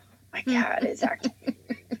 Milo, my cat is acting.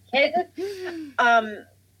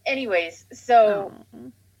 Anyways, so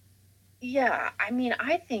yeah, I mean,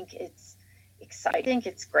 I think it's exciting. I think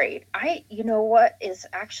it's great. You know what is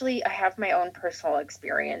actually, I have my own personal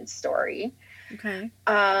experience story. Okay.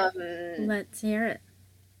 Let's hear it.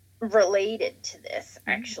 Related to this,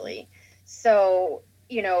 actually. So,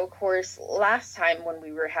 you know, of course, last time when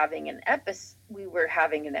we were having an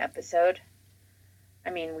episode.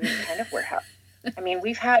 I mean, we kind of were.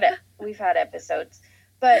 We've had episodes,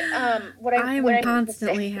 but I'm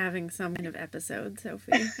constantly having some kind of episode,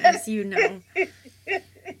 Sophie, as you know.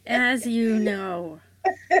 As you know.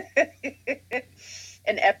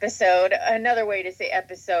 An episode. Another way to say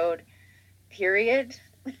episode. Period.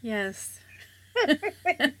 Yes.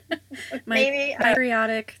 my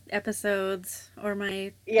periodic episodes or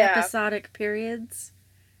my episodic periods.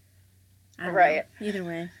 I don't know. Either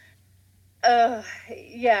way.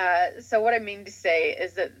 Yeah. So what I mean to say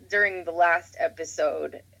is that during the last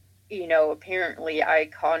episode, you know, apparently I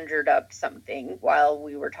conjured up something while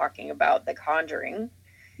we were talking about The Conjuring.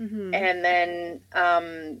 Mm-hmm. And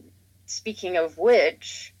then, speaking of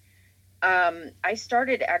which, I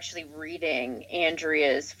started actually reading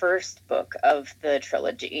Andrea's first book of the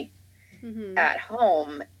trilogy at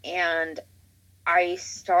home, and I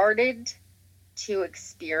started to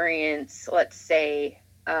experience, let's say,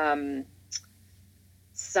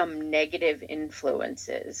 some negative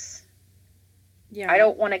influences. Yeah. I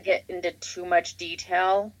don't want to get into too much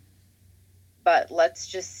detail, but let's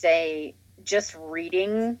just say just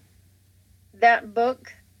reading that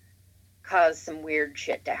book caused some weird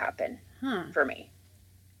shit to happen for me.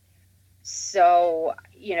 So,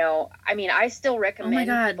 you know, I mean, I still recommend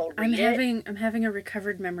people read it. I'm having a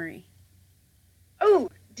recovered memory. Oh,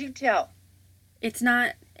 do tell. It's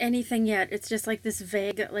not anything yet. It's just like this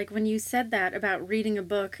vague, like when you said that about reading a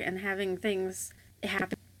book and having things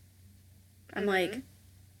happen. I'm like,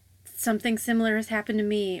 something similar has happened to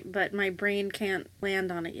me, but my brain can't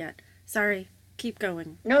land on it yet. Sorry, keep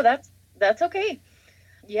going. No, that's okay.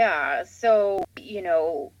 Yeah, so, you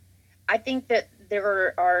know, I think that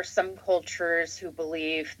there are some cultures who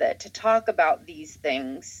believe that to talk about these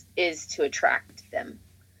things is to attract them.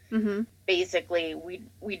 Mm-hmm. Basically,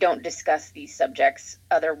 we don't discuss these subjects.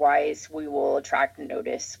 Otherwise, we will attract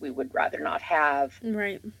notice we would rather not have.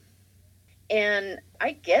 Right. And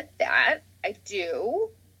I get that. I do.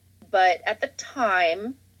 But at the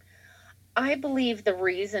time, I believe the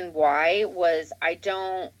reason why was I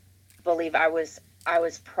don't believe I was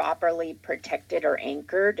properly protected or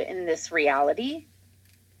anchored in this reality,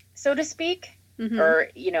 so to speak. Mm-hmm. Or,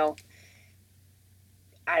 you know,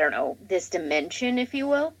 I don't know, this dimension, if you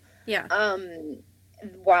will. Yeah.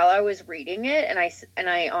 While I was reading it, and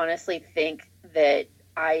I honestly think that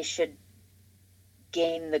I should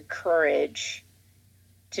gain the courage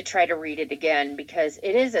to try to read it again, because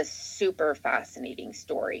it is a super fascinating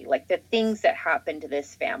story. Like the things that happened to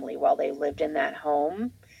this family while they lived in that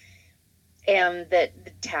home, and that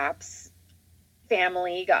the Taps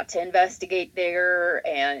family got to investigate there,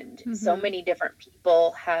 and so many different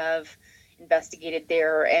people have investigated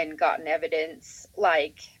there and gotten evidence.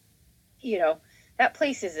 Like, you know, that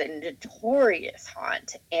place is a notorious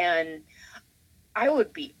haunt, and I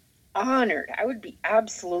would be honored. I would be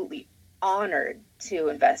absolutely honored to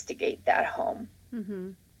investigate that home.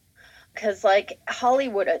 Because, like,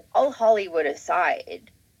 all Hollywood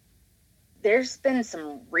aside, there's been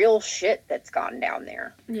some real shit that's gone down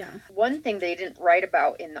there. Yeah. One thing they didn't write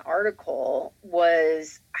about in the article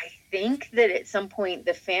was, I think that at some point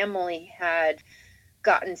the family had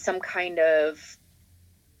gotten some kind of,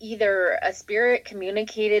 either a spirit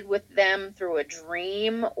communicated with them through a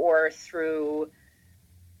dream or through,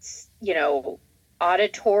 you know,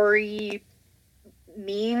 auditory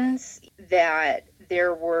means, that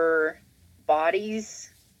there were bodies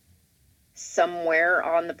somewhere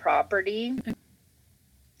on the property.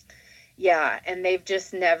 Yeah, and they've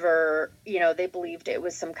just never, you know, they believed it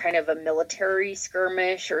was some kind of a military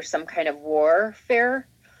skirmish or some kind of warfare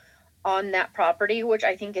on that property, which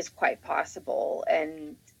I think is quite possible.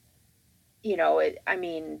 And, you know, I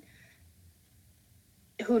mean,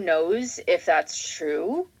 who knows if that's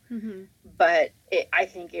true? Mm-hmm. But I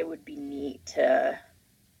think it would be neat to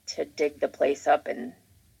dig the place up and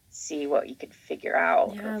see what you could figure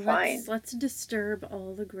out Yeah, or find. let's disturb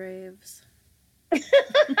all the graves.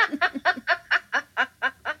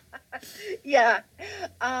 Yeah.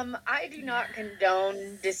 I do not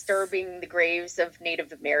condone disturbing the graves of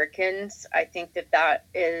Native Americans. I think that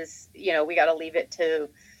is, we got to leave it to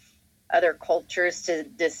other cultures to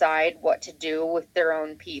decide what to do with their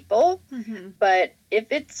own people. Mm-hmm. But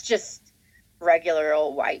if it's just regular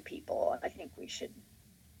old white people, I think we should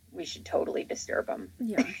totally disturb them.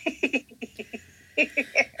 Yeah.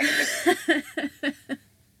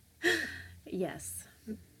 Yes.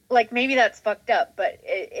 Like, maybe that's fucked up, but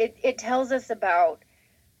it tells us about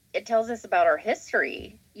our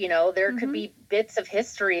history. There could be bits of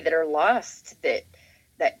history that are lost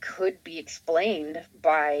that could be explained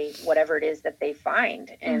by whatever it is that they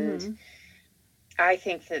find. And I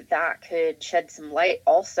think that could shed some light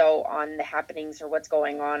also on the happenings or what's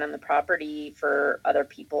going on the property for other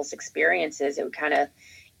people's experiences. It would kind of,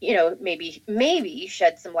 maybe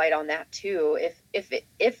shed some light on that too.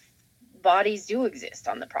 If bodies do exist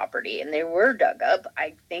on the property and they were dug up,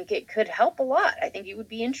 I think it could help a lot. I think it would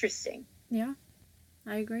be interesting. Yeah,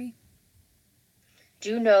 I agree.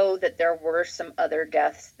 Do know that there were some other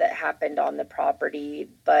deaths that happened on the property,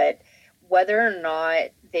 but whether or not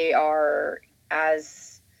they are,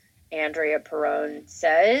 as Andrea Perron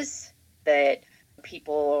says, that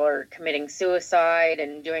people are committing suicide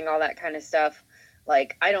and doing all that kind of stuff,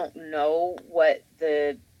 like, I don't know what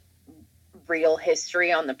the real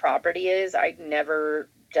history on the property is. I've never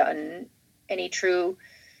done any true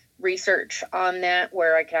research on that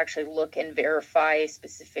where I could actually look and verify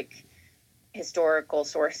specific historical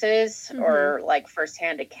sources or like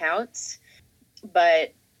firsthand accounts.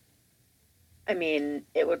 But I mean,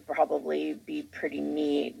 it would probably be pretty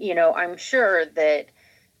neat. I'm sure that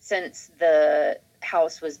since the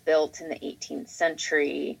house was built in the 18th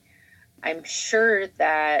century, I'm sure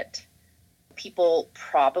that people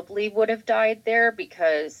probably would have died there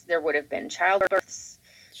because there would have been childbirths,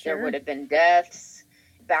 Sure. there would have been deaths.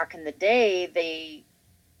 Back in the day, they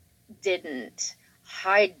didn't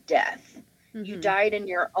hide death. You died in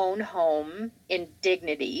your own home in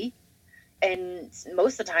dignity. And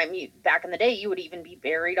most of the time, back in the day, you would even be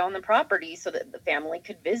buried on the property so that the family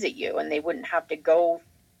could visit you and they wouldn't have to go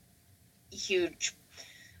huge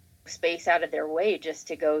space out of their way just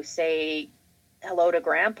to go say hello to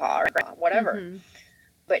grandpa or whatever.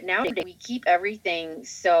 But now we keep everything,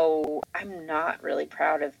 so I'm not really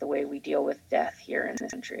proud of the way we deal with death here in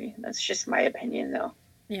this country. That's just my opinion, though.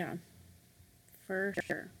 Yeah, for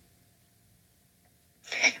sure.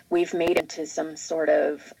 We've made it into some sort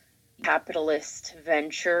of capitalist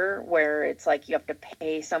venture where it's like you have to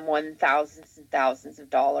pay someone thousands and thousands of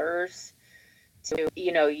dollars to,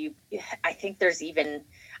 I think there's even,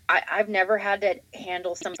 I've never had to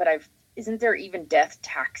handle some, but isn't there even death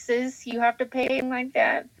taxes you have to pay like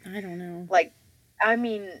that? I don't know. Like, I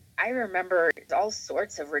mean, I remember all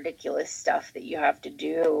sorts of ridiculous stuff that you have to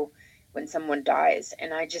do when someone dies.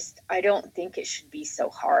 And I don't think it should be so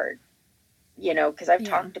hard, because I've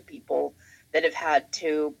talked to people that have had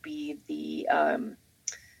to be the,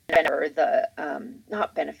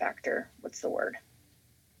 not benefactor, what's the word?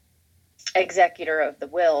 Executor of the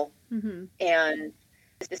will. And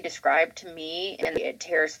this is described to me, and it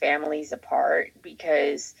tears families apart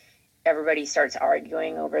because everybody starts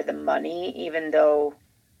arguing over the money, even though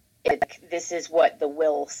this is what the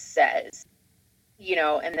will says,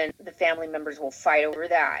 and then the family members will fight over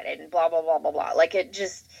that and blah, blah, blah, blah, blah. Like,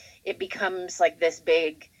 it becomes like this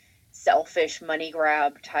big selfish money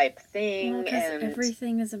grab type thing. Well, 'cause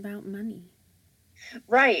everything is about money.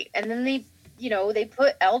 Right. And then they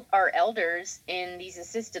put our elders in these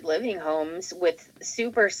assisted living homes with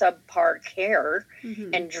super subpar care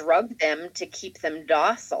and drug them to keep them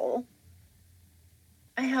docile.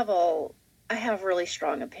 I have really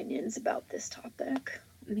strong opinions about this topic.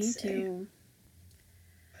 Me too.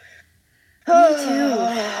 Me too.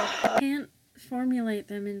 I can't formulate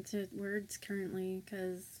them into words currently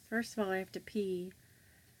because, first of all, I have to pee.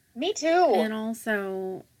 Me too. And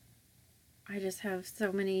also, I just have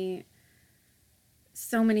so many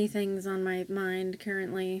things on my mind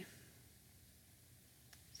currently.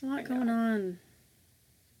 There's a lot going on.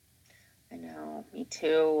 I know. Me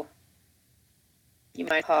too. You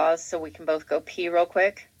might pause so we can both go pee real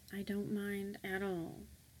quick? I don't mind at all.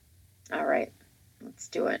 All right. Let's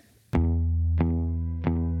do it.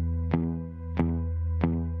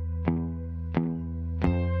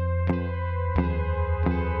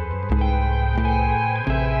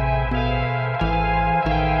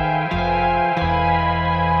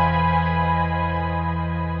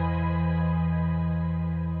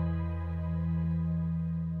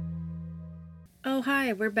 Oh,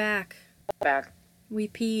 hi, we're back. Back. We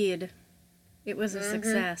peed. It was a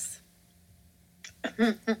success.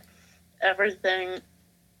 Everything.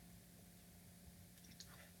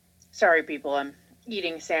 Sorry, people. I'm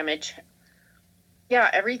eating sandwich. Yeah,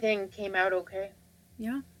 everything came out okay.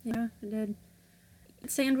 Yeah, it did.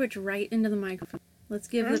 Sandwich right into the microphone. Let's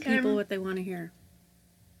give the people what they want to hear.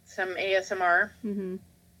 Some ASMR. Mm-hmm.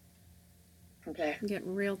 Okay. Get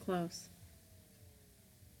real close.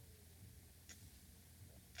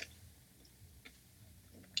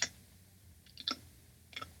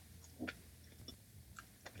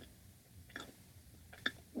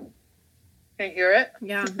 Can you hear it?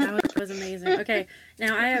 Yeah, that was amazing. Okay,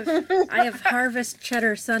 now I have Harvest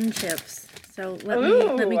Cheddar Sun Chips. So let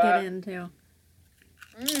me get in too.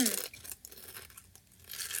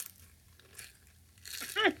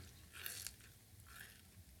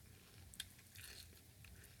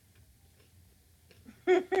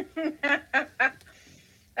 That's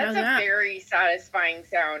a very satisfying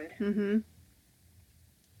sound. Mm-hmm.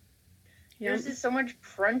 Yours is so much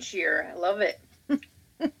crunchier. I love it.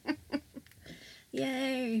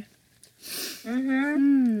 Yay.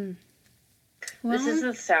 Mm-hmm. Well, this is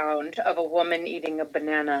the sound of a woman eating a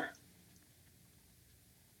banana.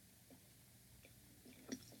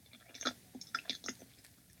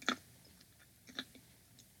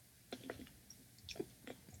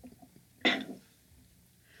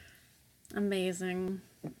 Amazing.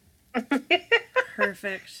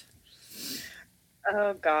 Perfect.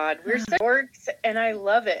 Oh God, we're so works, and I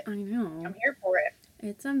love it. I know. I'm here for it.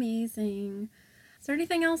 It's amazing. Is there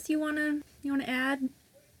anything else you wanna add?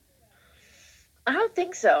 I don't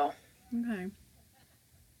think so. Okay.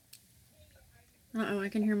 Uh-oh, I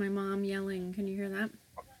can hear my mom yelling. Can you hear that?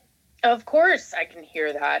 Of course I can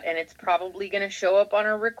hear that, and it's probably going to show up on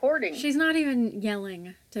our recording. She's not even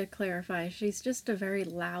yelling, to clarify. She's just a very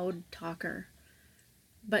loud talker.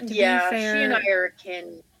 But to be fair... she and I are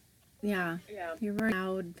akin. Yeah, you're very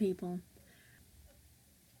loud people.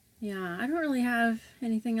 Yeah, I don't really have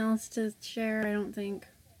anything else to share, I don't think.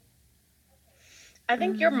 I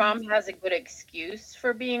think your mom has a good excuse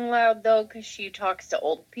for being loud, though, because she talks to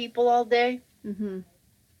old people all day. Mm-hmm.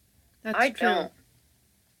 That's I true. don't.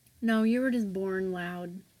 No, you were just born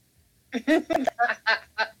loud.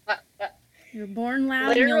 You're born loud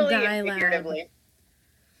Literally and you'll die and figuratively. loud.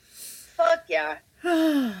 Fuck yeah.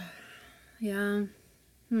 Yeah.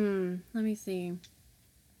 Let me see.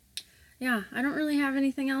 Yeah, I don't really have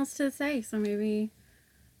anything else to say, so maybe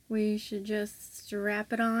we should just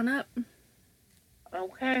wrap it on up.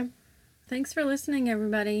 Okay. Thanks for listening,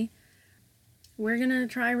 everybody. We're gonna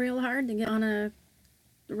try real hard to get on a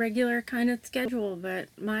regular kind of schedule, but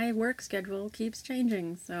my work schedule keeps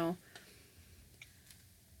changing, so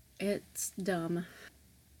it's dumb.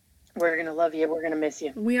 We're gonna love you. We're gonna miss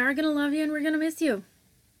you. We are gonna love you and we're gonna miss you.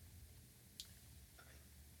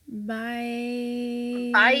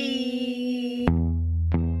 Bye. Bye.